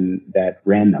end and that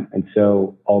ran them. And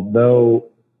so although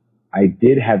I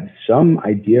did have some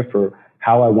idea for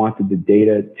how I wanted the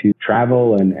data to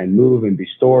travel and move and be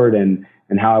stored, and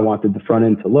how I wanted the front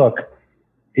end to look,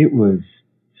 it was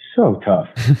so tough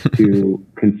to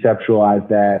conceptualize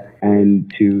that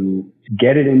and to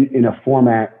get it in a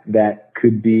format that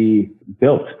could be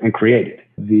built and created.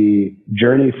 The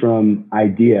journey from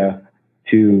idea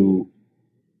to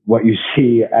what you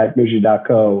see at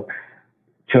Mission.co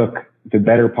took the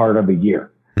better part of a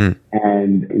year.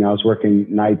 And, I was working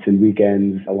nights and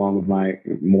weekends along with my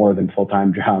more than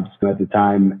full-time jobs at the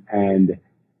time. And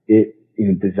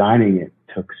designing it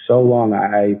took so long.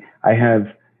 I have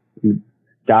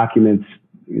documents,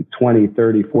 20,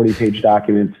 30, 40 page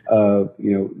documents of,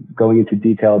 going into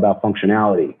detail about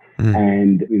functionality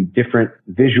and different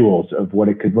visuals of what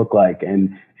it could look like,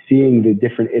 and seeing the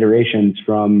different iterations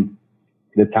from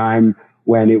the time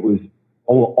when it was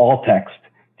all text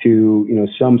to,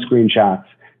 some screenshots,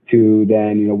 to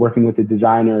then, working with the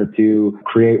designer to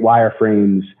create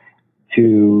wireframes,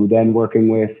 to then working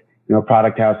with,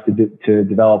 product house to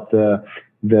develop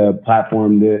the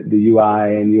platform, the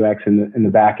UI and UX and the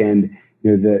back end.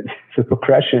 The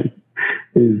progression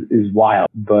is wild,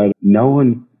 but no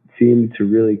one seemed to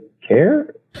really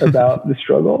care about the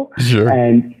struggle. Sure.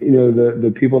 And,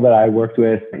 the people that I worked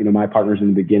with, my partners in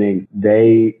the beginning,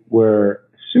 they were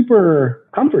super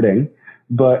comforting,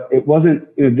 but it wasn't,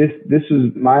 this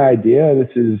is my idea.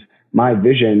 This is my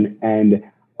vision. And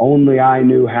only I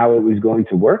knew how it was going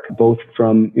to work, both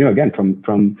from, again,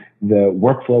 from the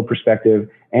workflow perspective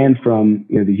and from,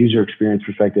 the user experience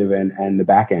perspective and the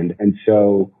back end. And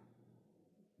so,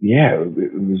 yeah,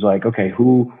 it was like, okay,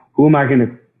 who am I going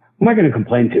to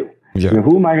complain to? Yeah.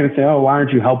 Who am I going to say, oh, why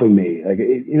aren't you helping me? Like,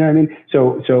 you know what I mean?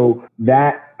 So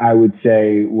that I would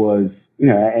say was,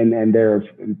 and there are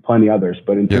plenty others,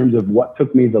 but in terms of what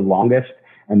took me the longest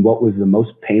and what was the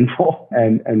most painful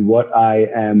and what I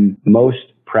am most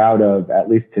proud of, at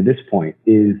least to this point,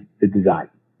 is the design.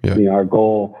 Yeah. Our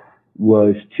goal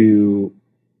was to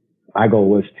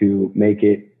make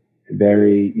it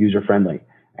very user friendly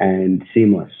and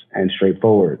seamless and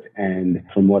straightforward. And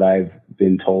from what I've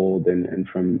been told and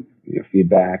from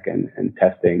feedback and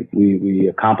testing, we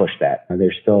accomplished that.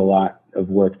 There's still a lot of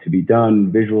work to be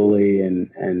done visually and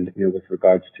with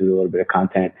regards to a little bit of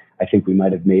content. I think we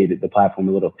might have made the platform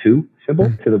a little too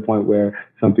simple to the point where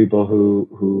some people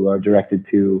who are directed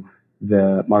to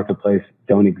the marketplace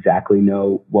don't exactly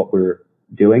know what we're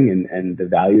doing and the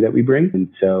value that we bring. And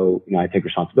so, I take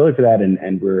responsibility for that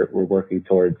and we're working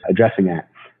towards addressing that.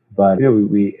 But,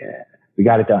 we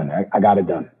got it done. I got it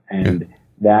done. And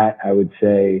that, I would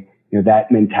say,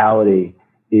 that mentality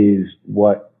is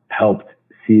what helped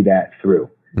see that through.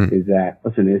 Is that,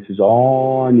 listen, this is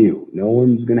all on you. No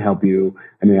one's going to help you.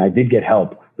 I mean, I did get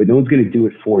help, but no one's going to do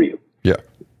it for you. Yeah.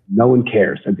 No one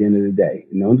cares at the end of the day.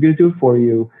 No one's going to do it for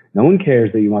you. No one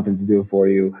cares that you want them to do it for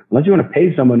you, unless you want to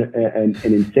pay someone an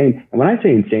insane. And when I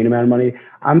say insane amount of money,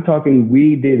 I'm talking,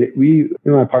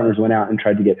 my partners went out and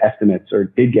tried to get estimates, or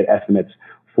did get estimates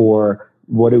for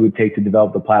what it would take to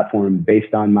develop the platform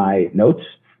based on my notes,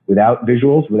 without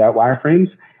visuals, without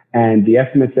wireframes. And the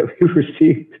estimates that we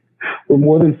received were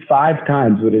more than 5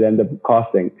 times what it ended up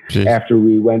costing. Jeez. After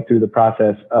we went through the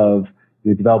process of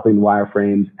developing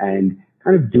wireframes and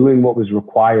kind of doing what was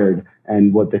required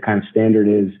and what the kind of standard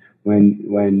is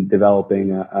when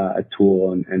developing a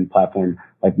tool and platform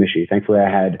like Mishi. Thankfully, I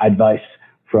had advice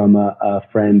from a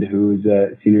friend who's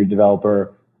a senior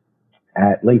developer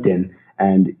at LinkedIn,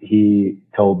 and he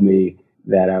told me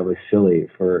that I was silly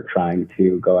for trying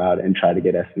to go out and try to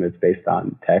get estimates based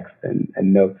on text and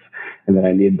notes, and that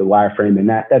I needed the wireframe. And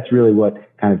that's really what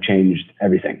kind of changed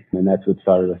everything. And that's what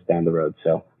started us down the road.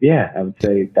 So yeah, I would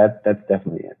say that's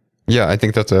definitely it. Yeah, I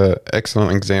think that's an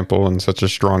excellent example and such a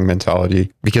strong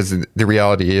mentality, because the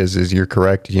reality is you're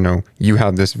correct. You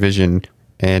have this vision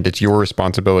and it's your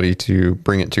responsibility to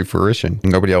bring it to fruition.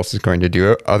 Nobody else is going to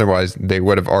do it. Otherwise, they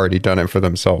would have already done it for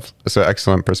themselves. So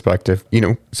excellent perspective.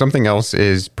 Something else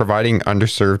is providing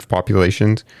underserved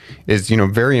populations is,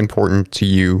 very important to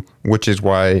you, which is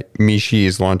why Mishi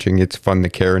is launching its Fund the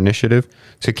Care initiative.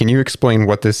 So can you explain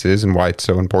what this is and why it's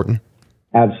so important?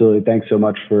 Absolutely. Thanks so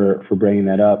much for bringing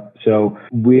that up. So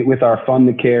with our Fund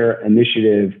the Care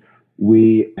initiative,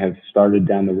 we have started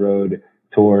down the road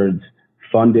towards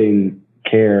funding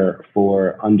care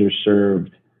for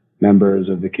underserved members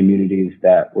of the communities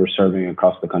that we're serving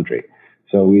across the country.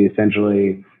 So we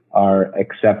essentially are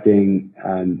accepting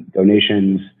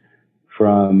donations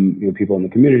from people in the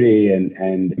community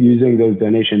and using those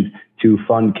donations to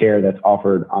fund care that's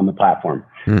offered on the platform.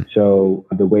 So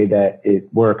the way that it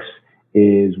works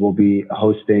is we'll be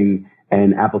hosting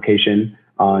an application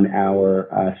on our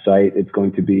site. It's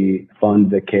going to be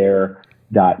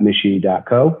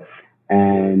fundthecare.mishi.co,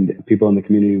 and people in the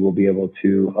community will be able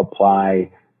to apply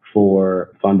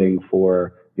for funding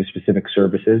for specific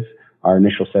services. Our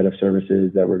initial set of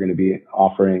services that we're going to be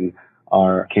offering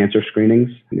are cancer screenings,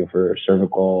 for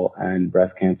cervical and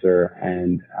breast cancer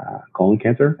and colon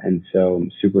cancer. And so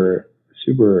I'm super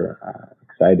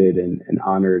excited and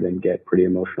honored and get pretty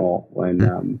emotional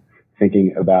when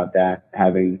thinking about that,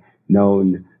 having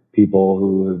known people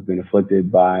who have been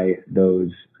afflicted by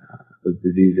those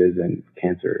diseases and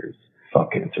cancers.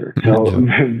 Fuck cancer. So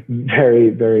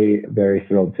very, very, very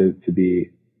thrilled to be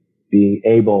being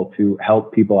able to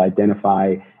help people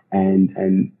identify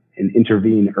and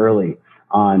intervene early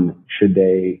on should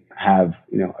they have,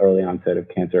 early onset of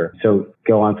cancer. So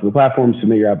go onto the platform,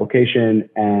 submit your application,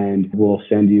 and we'll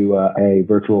send you a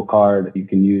virtual card you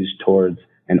can use towards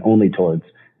and only towards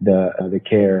the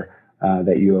care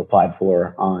that you applied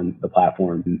for on the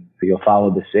platform. You'll follow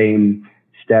the same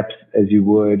steps as you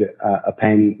would a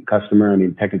paying customer. I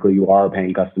mean, technically you are a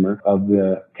paying customer of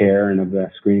the care and of the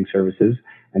screening services.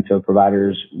 And so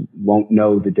providers won't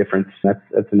know the difference.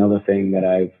 That's another thing that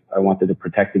I wanted to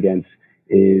protect against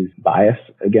is bias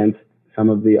against some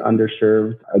of the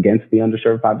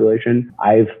underserved population.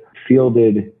 I've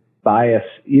fielded bias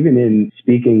even in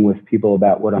speaking with people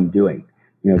about what I'm doing.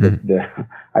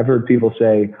 I've heard people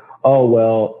say, oh,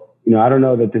 well, I don't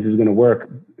know that this is going to work,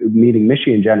 meaning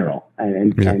Mishi in general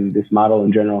and this model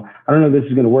in general. I don't know if this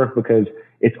is going to work because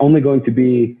it's only going to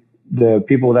be the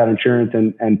people without insurance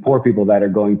and poor people that are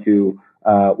going to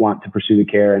want to pursue the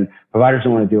care, and providers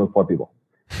don't want to deal with poor people.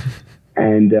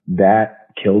 And that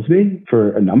kills me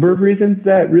for a number of reasons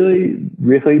that really,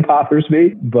 really bothers me.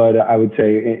 But I would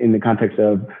say in the context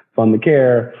of fund the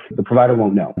care, the provider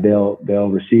won't know. They'll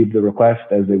receive the request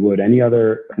as they would any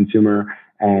other consumer,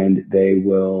 and they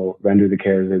will render the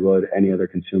care as they would any other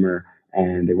consumer,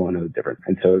 and they won't know the difference.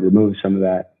 And so it removes some of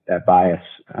that bias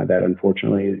that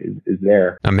unfortunately is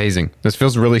there. Amazing. This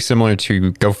feels really similar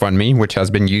to GoFundMe, which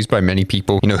has been used by many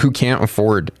people, who can't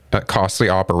afford costly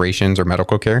operations or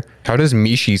medical care. How does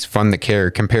Mishi's Fund the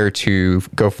Care compare to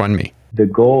GoFundMe? The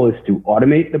goal is to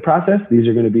automate the process. These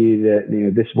are going to be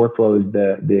this workflow is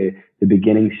the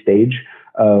beginning stage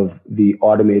of the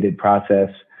automated process,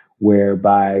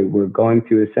 whereby we're going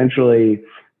to essentially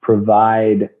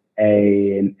provide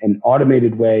an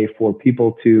automated way for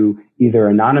people to either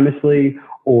anonymously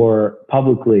or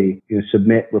publicly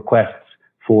submit requests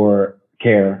for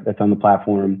care that's on the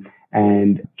platform,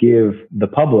 and give the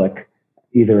public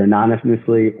either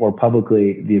anonymously or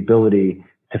publicly the ability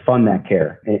to fund that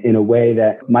care in a way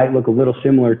that might look a little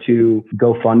similar to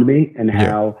GoFundMe, and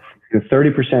how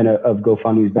 30% of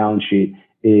GoFundMe's balance sheet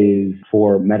is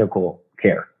for medical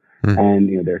care.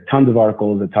 And there are tons of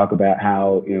articles that talk about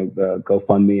how the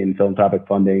GoFundMe and philanthropic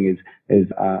funding is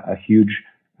a huge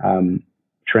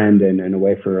trend and a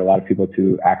way for a lot of people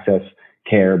to access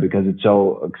care because it's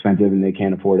so expensive and they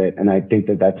can't afford it. And I think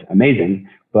that that's amazing.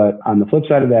 But on the flip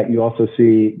side of that, you also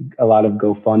see a lot of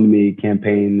GoFundMe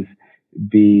campaigns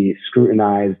be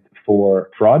scrutinized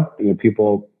for fraud.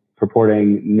 People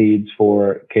purporting needs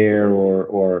for care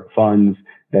or funds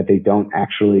that they don't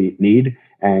actually need.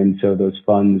 And so those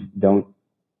funds don't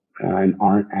and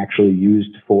aren't actually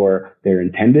used for their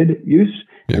intended use.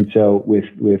 Yeah. And so with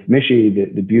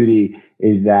Mishi, the beauty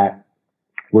is that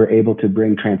we're able to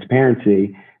bring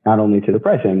transparency not only to the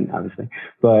pricing, obviously,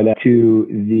 but to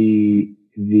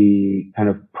the kind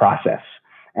of process.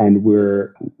 And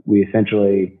we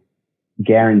essentially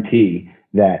guarantee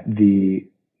that the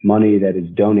money that is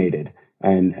donated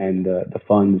and the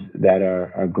funds that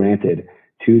are granted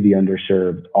to the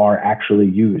underserved are actually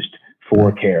used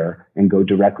for care and go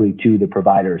directly to the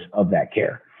providers of that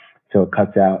care. So it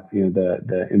cuts out,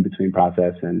 the in-between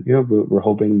process, and we're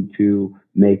hoping to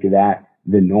make that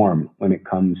the norm when it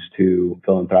comes to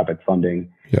philanthropic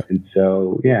funding. Yeah. And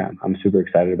so, I'm super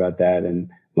excited about that, and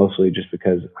mostly just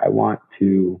because I want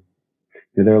to.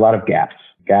 There are a lot of gaps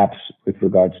with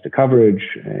regards to coverage,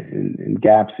 and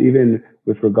gaps even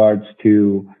with regards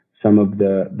to some of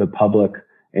the public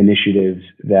initiatives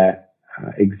that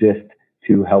exist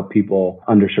to help people,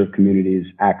 underserved communities,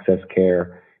 access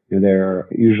care. There are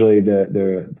usually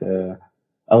the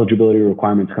eligibility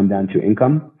requirements come down to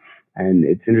income, and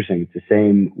it's interesting. It's the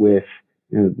same with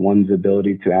one's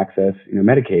ability to access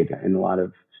Medicaid in a lot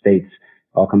of states.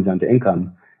 It all comes down to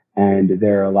income, and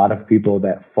there are a lot of people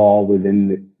that fall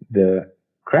within the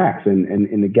cracks and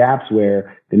in the gaps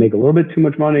where they make a little bit too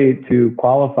much money to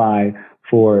qualify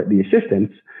for the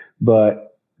assistance,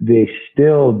 but they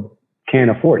still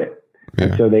can't afford it. Yeah.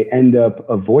 And so they end up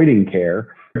avoiding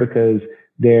care because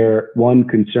they're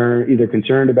either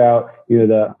concerned about,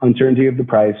 the uncertainty of the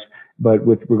price, but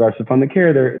with regards to fund the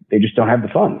care, they just don't have the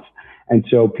funds. And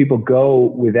so people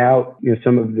go without,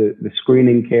 some of the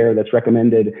screening care that's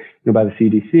recommended, by the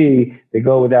CDC. They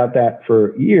go without that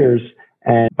for years.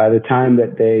 And by the time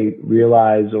that they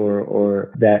realize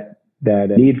or that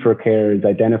need for care is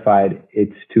identified,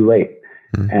 it's too late.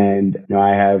 Mm-hmm. And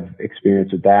I have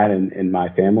experience with that in my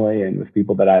family and with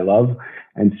people that I love.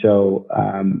 And so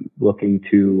looking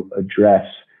to address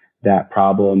that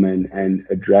problem and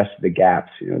address the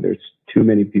gaps. There's too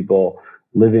many people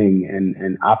living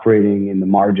and operating in the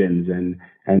margins and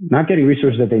not getting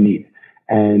resources that they need.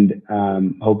 And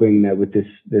hoping that with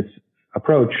this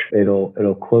approach,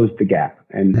 it'll close the gap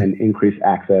and increase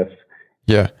access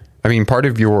Yeah. I mean, part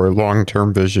of your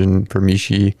long-term vision for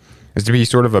Mishi is to be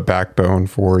sort of a backbone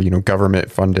for,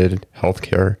 government-funded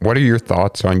healthcare. What are your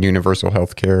thoughts on universal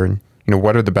healthcare, and,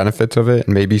 what are the benefits of it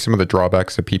and maybe some of the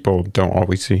drawbacks that people don't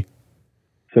always see?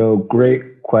 So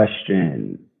great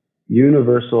question.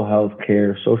 Universal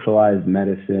healthcare, socialized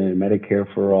medicine, Medicare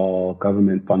for all,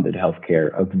 government-funded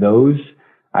healthcare. Of those,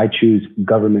 I choose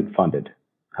government-funded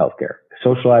healthcare.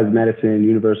 Socialized medicine,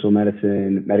 universal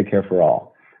medicine, Medicare for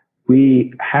all.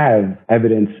 We have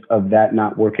evidence of that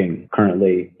not working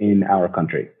currently in our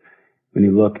country. When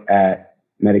you look at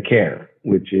Medicare,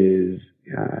 which is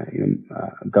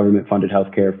government-funded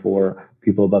healthcare for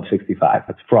people above 65,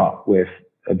 it's fraught with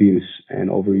abuse and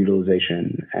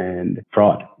overutilization and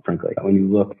fraud, frankly. When you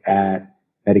look at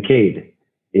Medicaid,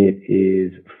 it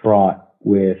is fraught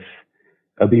with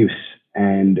abuse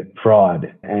and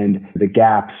fraud and the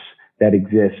gaps that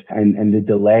exist and the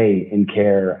delay in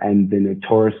care and the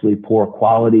notoriously poor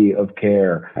quality of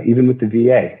care, even with the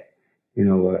VA.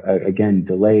 Again,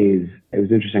 delays. It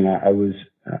was interesting. I was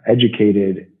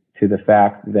educated to the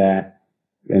fact that,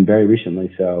 and very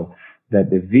recently so, that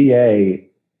the VA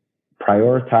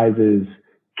prioritizes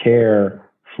care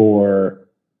for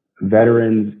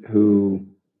veterans who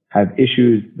have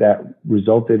issues that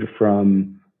resulted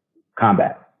from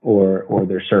combat or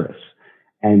their service.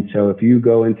 And so if you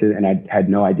go into, and I had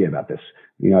no idea about this,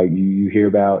 you hear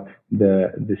about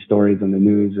the stories on the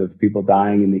news of people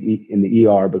dying in the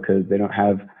ER because they don't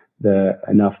have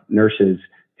enough nurses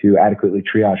to adequately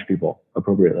triage people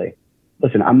appropriately.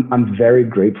 Listen, I'm very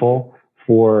grateful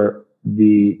for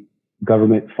the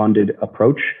government-funded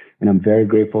approach, and I'm very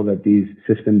grateful that these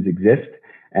systems exist.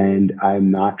 And I'm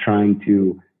not trying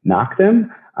to knock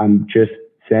them. I'm just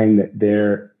saying that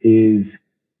there is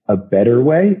a better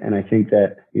way, and I think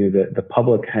that the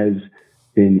public has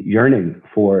been yearning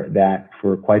for that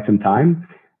for quite some time.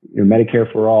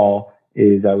 Medicare for all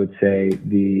is, I would say,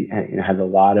 has a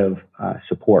lot of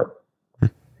support,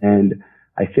 and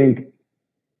I think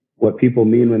what people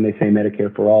mean when they say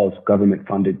Medicare for all is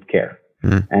government-funded care,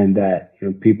 and that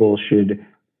people should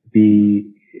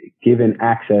be given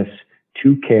access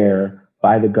to care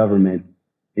by the government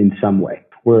in some way.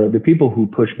 Where the people who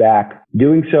push back,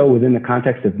 doing so within the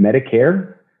context of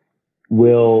Medicare,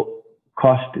 will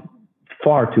cost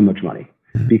far too much money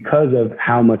because of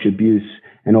how much abuse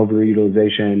and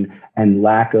overutilization and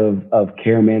lack of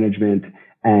care management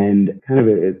and kind of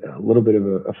a little bit of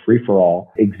a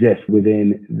free-for-all exists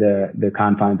within the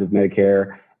confines of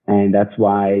Medicare. And that's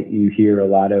why you hear a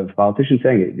lot of politicians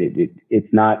saying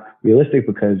it's not realistic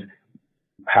because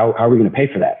how are we going to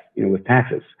pay for that, with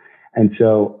taxes? And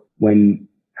so when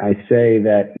I say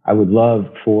that I would love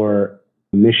for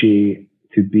Mishi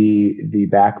to be the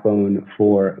backbone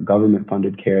for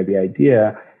government-funded care, the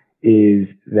idea is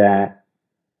that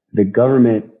the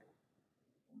government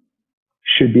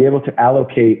should be able to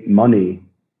allocate money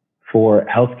for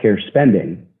healthcare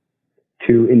spending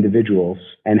to individuals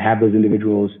and have those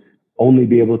individuals only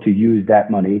be able to use that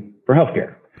money for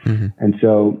healthcare. Mm-hmm. And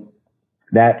so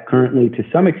that currently, to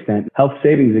some extent, health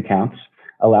savings accounts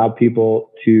allow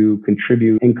people to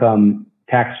contribute income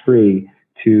tax-free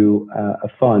to a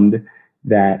fund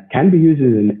that can be used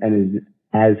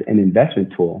as an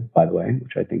investment tool, by the way,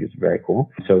 which I think is very cool.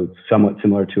 So somewhat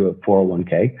similar to a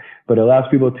 401k, but it allows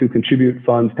people to contribute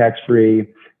funds tax-free,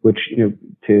 which,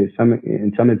 in some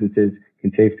instances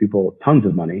can save people tons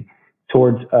of money,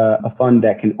 towards a fund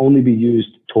that can only be used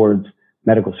towards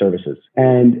medical services.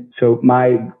 And so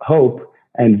my hope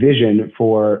and vision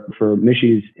for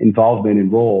Mishi's involvement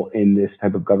and role in this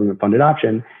type of government-funded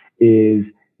option is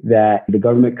that the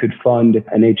government could fund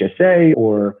an HSA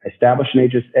or establish an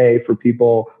HSA for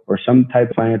people or some type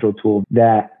of financial tool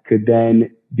that could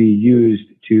then be used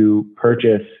to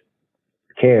purchase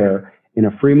care in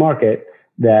a free market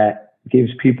that gives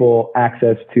people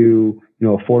access to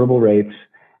affordable rates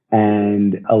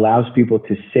and allows people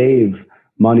to save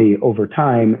money over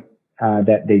time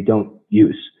that they don't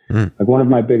use. Like one of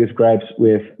my biggest gripes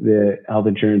with the health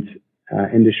insurance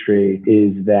industry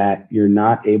is that you're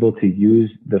not able to use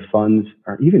the funds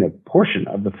or even a portion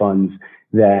of the funds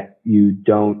that you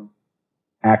don't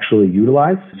actually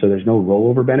utilize. So there's no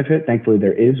rollover benefit. Thankfully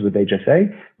there is with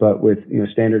HSA, but with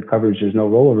standard coverage, there's no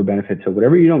rollover benefit. So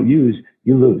whatever you don't use,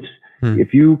 you lose.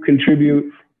 If you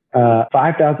contribute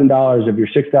 $5,000 of your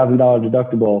 $6,000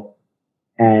 deductible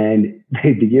and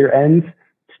the year ends,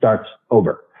 starts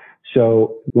over.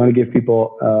 So we want to give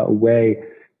people a way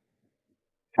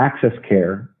access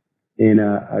care in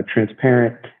a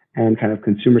transparent and kind of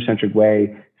consumer-centric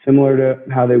way, similar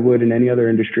to how they would in any other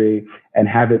industry, and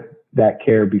have that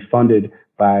care be funded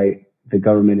by the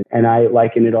government. And I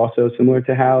liken it also similar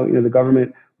to how, the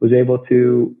government was able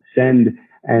to send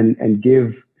and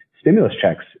give stimulus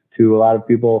checks to a lot of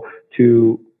people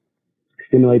to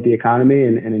stimulate the economy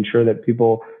and ensure that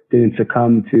people didn't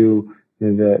succumb to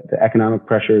the economic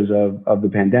pressures of the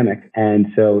pandemic. And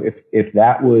so if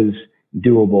that was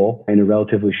doable in a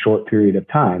relatively short period of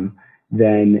time,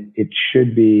 then it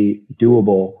should be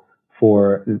doable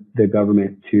for the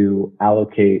government to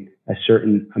allocate a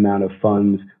certain amount of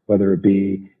funds, whether it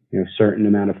be a certain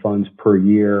amount of funds per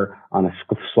year on a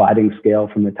sliding scale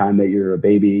from the time that you're a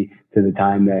baby to the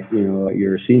time that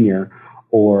you're a senior,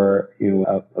 or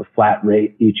a flat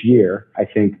rate each year. I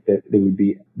think that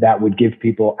that would give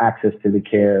people access to the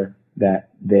care that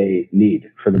they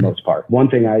need for the most part. One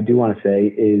thing I do want to say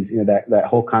is that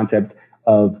whole concept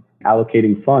of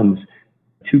allocating funds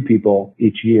to people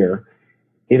each year,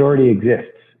 it already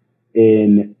exists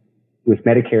with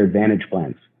Medicare Advantage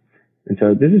plans. And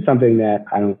so this is something that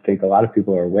I don't think a lot of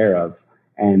people are aware of,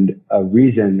 and a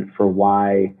reason for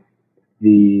why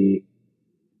the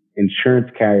insurance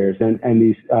carriers and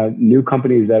these new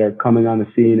companies that are coming on the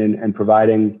scene and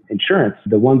providing insurance,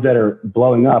 the ones that are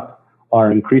blowing up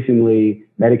are increasingly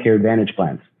Medicare Advantage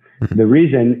plans. Mm-hmm. The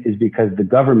reason is because the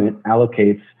government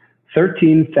allocates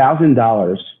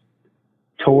 $13,000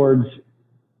 towards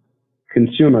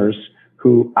consumers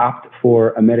who opt for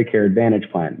a Medicare Advantage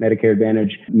plan. Medicare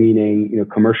Advantage meaning,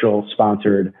 commercial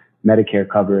sponsored Medicare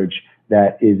coverage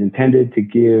that is intended to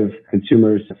give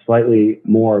consumers slightly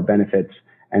more benefits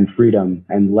and freedom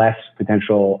and less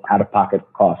potential out-of-pocket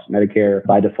costs. Medicare,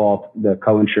 by default, the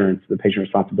co-insurance, the patient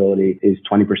responsibility is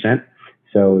 20%.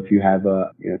 So if you have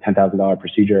a $10,000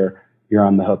 procedure, you're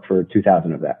on the hook for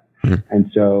 $2,000 of that. Mm-hmm.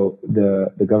 And so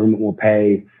the government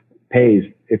pays,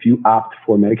 if you opt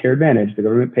for Medicare Advantage, the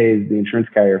government pays the insurance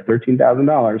carrier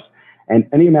 $13,000, and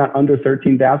any amount under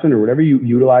 $13,000 or whatever you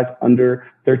utilize under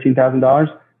 $13,000, the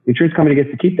insurance company gets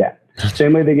to keep that.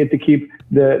 Same way they get to keep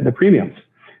the premiums.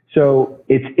 So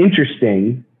it's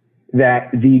interesting that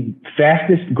the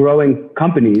fastest growing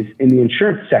companies in the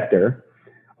insurance sector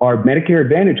are Medicare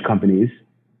Advantage companies,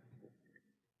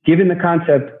 given the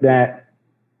concept that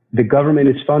the government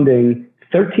is funding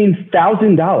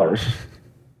 $13,000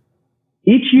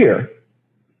 each year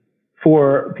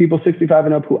for people 65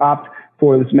 and up who opt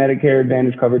for this Medicare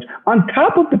Advantage coverage, on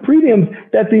top of the premiums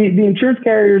that the insurance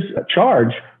carriers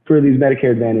charge for these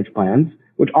Medicare Advantage plans,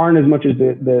 which aren't as much as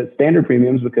the standard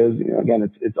premiums because,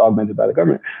 again, it's augmented by the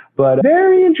government. But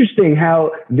very interesting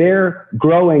how they're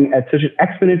growing at such an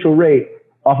exponential rate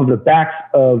off of the backs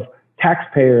of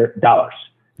taxpayer dollars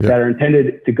that are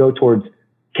intended to go towards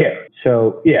care.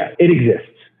 So, yeah, it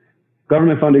exists.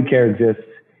 Government-funded care exists.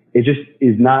 It just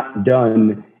is not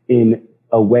done in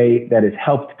a way that has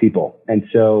helped people. And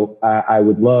so I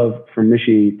would love for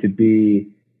Mishi to be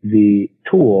the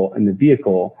tool and the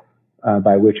vehicle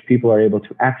by which people are able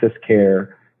to access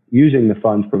care using the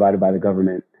funds provided by the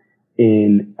government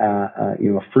in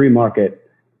a free market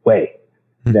way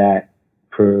that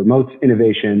promotes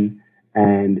innovation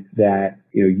and that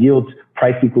yields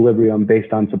price equilibrium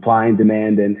based on supply and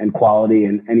demand and quality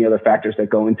and any other factors that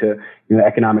go into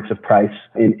economics of price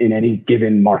in any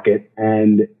given market,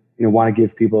 and want to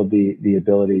give people the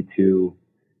ability to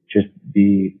just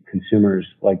be consumers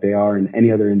like they are in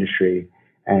any other industry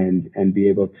and be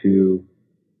able to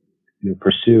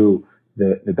pursue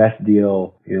the best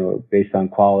deal based on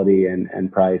quality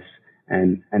and price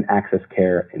and access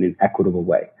care in an equitable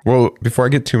way. Well, before I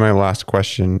get to my last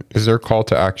question, is there a call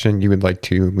to action you would like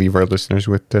to leave our listeners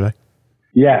with today?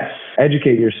 Yes.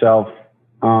 Educate yourself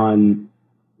on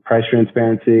price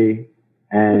transparency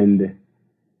and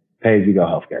pay-as-you-go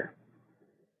healthcare.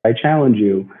 I challenge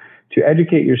you to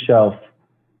educate yourself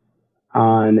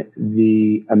on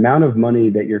the amount of money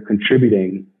that you're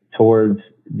contributing towards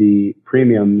the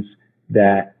premiums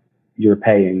that you're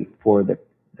paying for the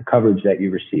coverage that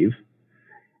you receive,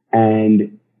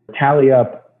 and tally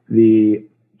up the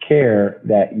care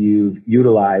that you've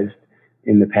utilized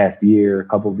in the past year,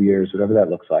 couple of years, whatever that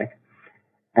looks like,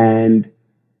 and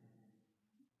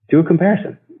do a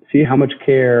comparison. See how much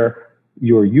care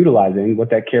you're utilizing, what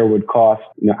that care would cost,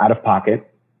 out of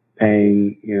pocket,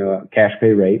 paying, a cash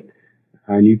pay rate.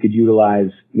 And you could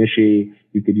utilize Mishi,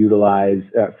 you could utilize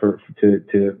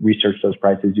to research those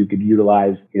prices. You could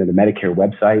utilize, the Medicare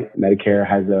website. Medicare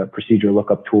has a procedure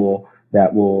lookup tool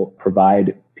that will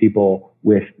provide people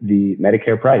with the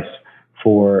Medicare price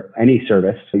for any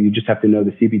service. So you just have to know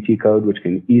the CPT code, which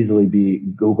can easily be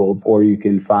Googled, or you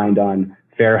can find on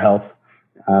FairHealth,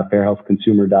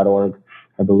 fairhealthconsumer.org,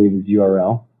 I believe is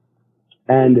URL,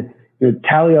 and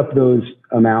tally up those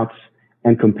amounts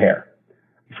and compare.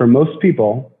 For most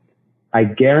people, I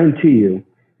guarantee you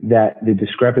that the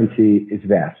discrepancy is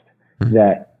vast. Mm-hmm.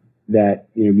 That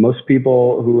most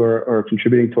people who are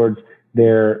contributing towards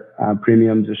their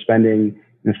premiums are spending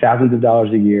thousands of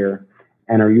dollars a year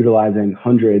and are utilizing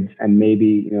hundreds and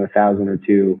maybe $1,000 or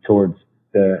 $2,000 towards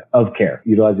of care,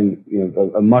 utilizing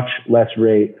a much less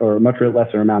rate or a much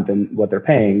lesser amount than what they're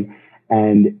paying,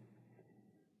 and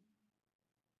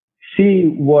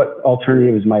see what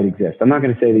alternatives might exist. I'm not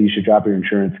going to say that you should drop your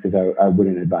insurance, because I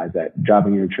wouldn't advise that.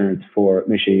 Dropping your insurance for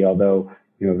Mishi, although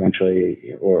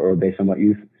eventually, or based on what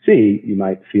you see, you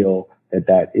might feel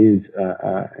that is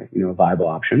a viable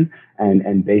option,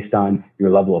 and based on your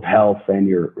level of health and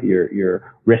your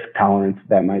risk tolerance,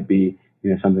 that might be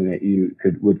something that you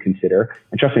would consider.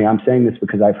 And trust me, I'm saying this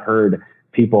because I've heard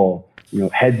people,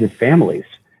 heads of families,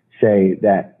 say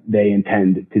that they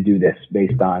intend to do this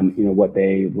based on what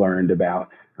they learned about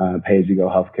pay-as-you-go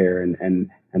healthcare and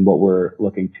what we're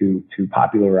looking to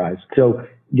popularize. So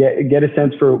get a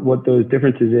sense for what those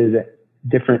differences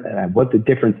what the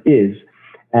difference is,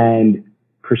 and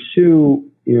pursue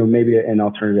maybe an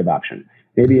alternative option.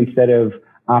 Maybe instead of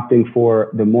opting for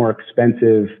the more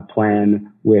expensive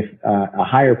plan with a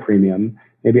higher premium,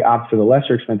 maybe opt for the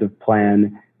lesser expensive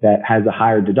plan that has a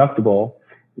higher deductible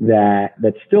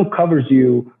that still covers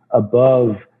you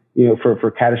above,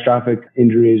 for catastrophic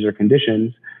injuries or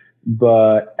conditions,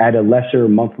 but at a lesser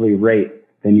monthly rate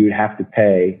than you would have to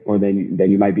pay, or than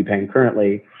you might be paying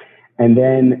currently. And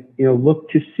then, look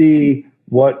to see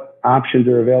what options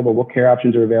are available, what care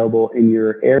options are available in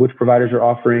your area, which providers are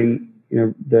offering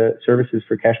the services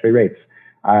for cash pay rates.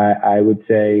 I would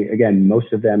say, again,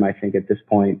 most of them, I think at this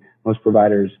point, most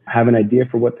providers have an idea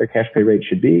for what their cash pay rate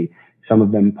should be. Some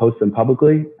of them post them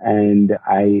publicly, and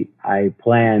I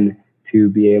plan to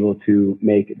be able to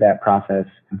make that process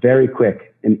very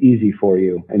quick and easy for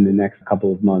you in the next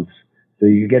couple of months, so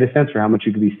you get a sense for how much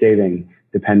you could be saving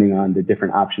depending on the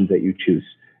different options that you choose.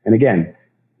 And again,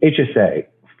 HSA,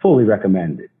 fully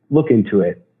recommend it. Look into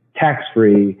it.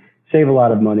 Tax-free, save a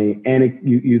lot of money, and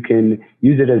you can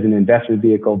use it as an investment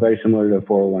vehicle, very similar to a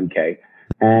 401k.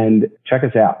 And check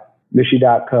us out,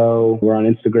 Mishi.co. We're on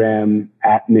Instagram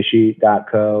at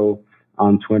Mishi.co,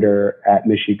 on Twitter at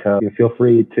MishiCo. Feel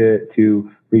free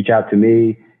to reach out to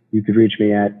me. You could reach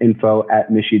me at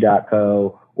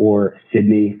info@Mishi.co or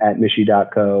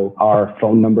Sydney@Mishi.co. Our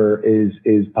phone number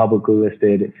is publicly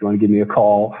listed if you want to give me a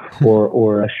call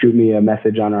or shoot me a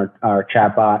message on our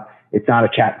chat bot. It's not a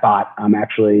chat bot. I'm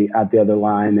actually at the other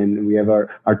line, and we have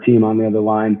our team on the other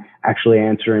line actually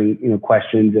answering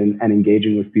questions and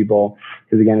engaging with people,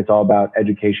 because again, it's all about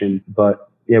education. But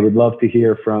yeah, we'd love to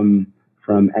hear from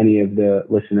any of the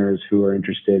listeners who are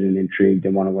interested and intrigued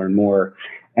and want to learn more.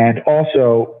 And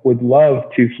also would love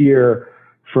to hear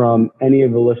from any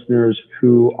of the listeners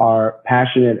who are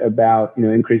passionate about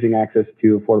increasing access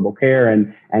to affordable care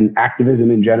and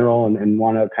activism in general, and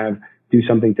want to kind of do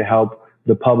something to help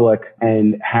the public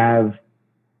and have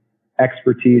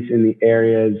expertise in the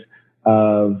areas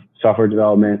of software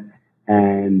development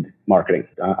and marketing.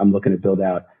 I'm looking to build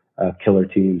out a killer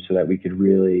team so that we could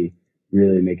really,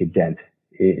 really make a dent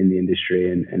in the industry.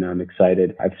 And I'm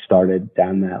excited. I've started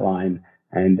down that line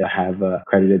and have a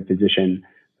accredited physician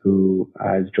who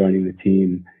is joining the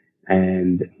team,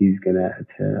 and he's going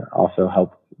to also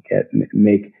help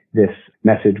make this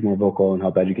message more vocal and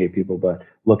help educate people, but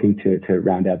looking to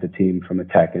round out the team from a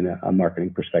tech and a marketing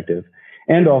perspective.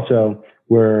 And also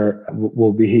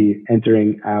we'll be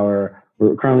entering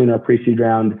we're currently in our pre-seed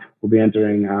round. We'll be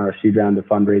entering our seed round of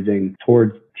fundraising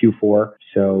towards Q4.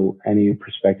 So any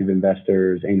prospective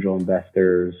investors, angel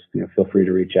investors, feel free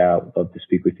to reach out. We'd love to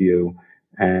speak with you.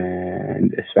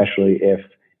 And especially if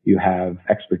you have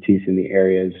expertise in the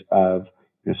areas of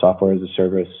software as a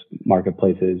service,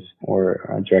 marketplaces,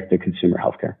 or direct-to-consumer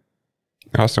healthcare.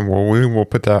 Awesome. Well, we will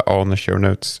put that all in the show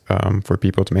notes for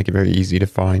people to make it very easy to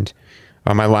find.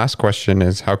 My last question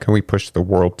is, how can we push the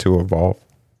world to evolve?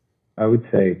 I would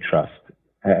say trust.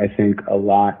 I think a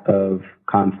lot of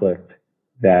conflict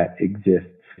that exists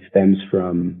stems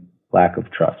from lack of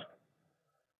trust.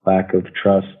 Lack of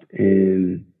trust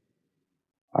in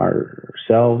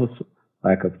ourselves,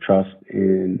 lack of trust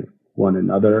in one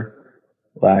another,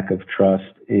 lack of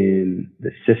trust in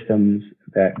the systems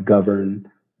that govern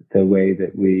the way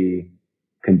that we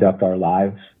conduct our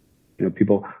lives.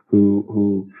 People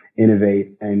who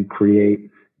innovate and create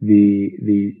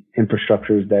the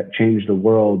infrastructures that change the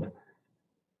world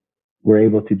were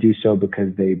able to do so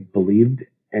because they believed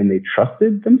and they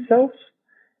trusted themselves,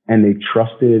 and they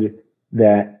trusted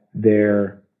that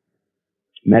their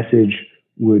message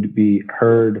would be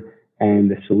heard and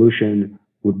the solution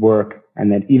would work,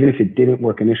 and that even if it didn't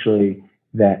work initially,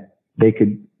 that they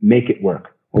could make it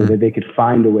work, or that they could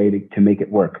find a way to make it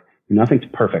work. Nothing's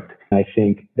perfect. I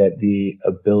think that the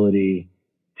ability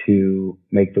to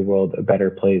make the world a better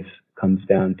place comes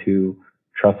down to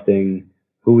trusting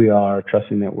who we are,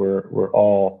 trusting that we're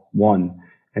all one,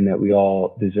 and that we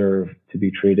all deserve to be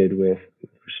treated with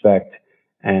respect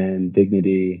and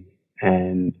dignity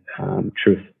and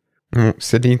truth.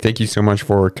 Sydney, thank you so much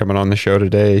for coming on the show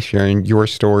today, sharing your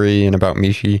story and about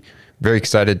Mishi. Very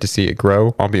excited to see it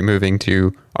grow. I'll be moving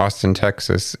to Austin,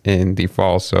 Texas in the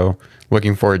fall, so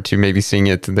looking forward to maybe seeing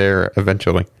it there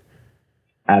eventually.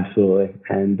 Absolutely.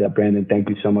 And Brandon, thank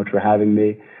you so much for having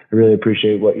me. I really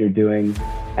appreciate what you're doing,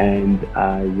 and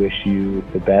I wish you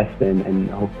the best, and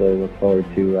hopefully look forward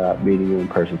to meeting you in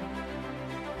person.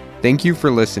 Thank you for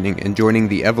listening and joining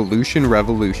the Evolution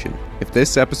Revolution. If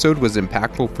this episode was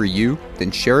impactful for you,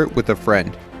 then share it with a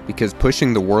friend, because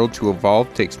pushing the world to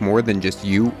evolve takes more than just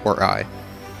you or I.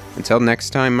 Until next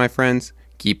time, my friends,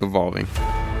 keep evolving.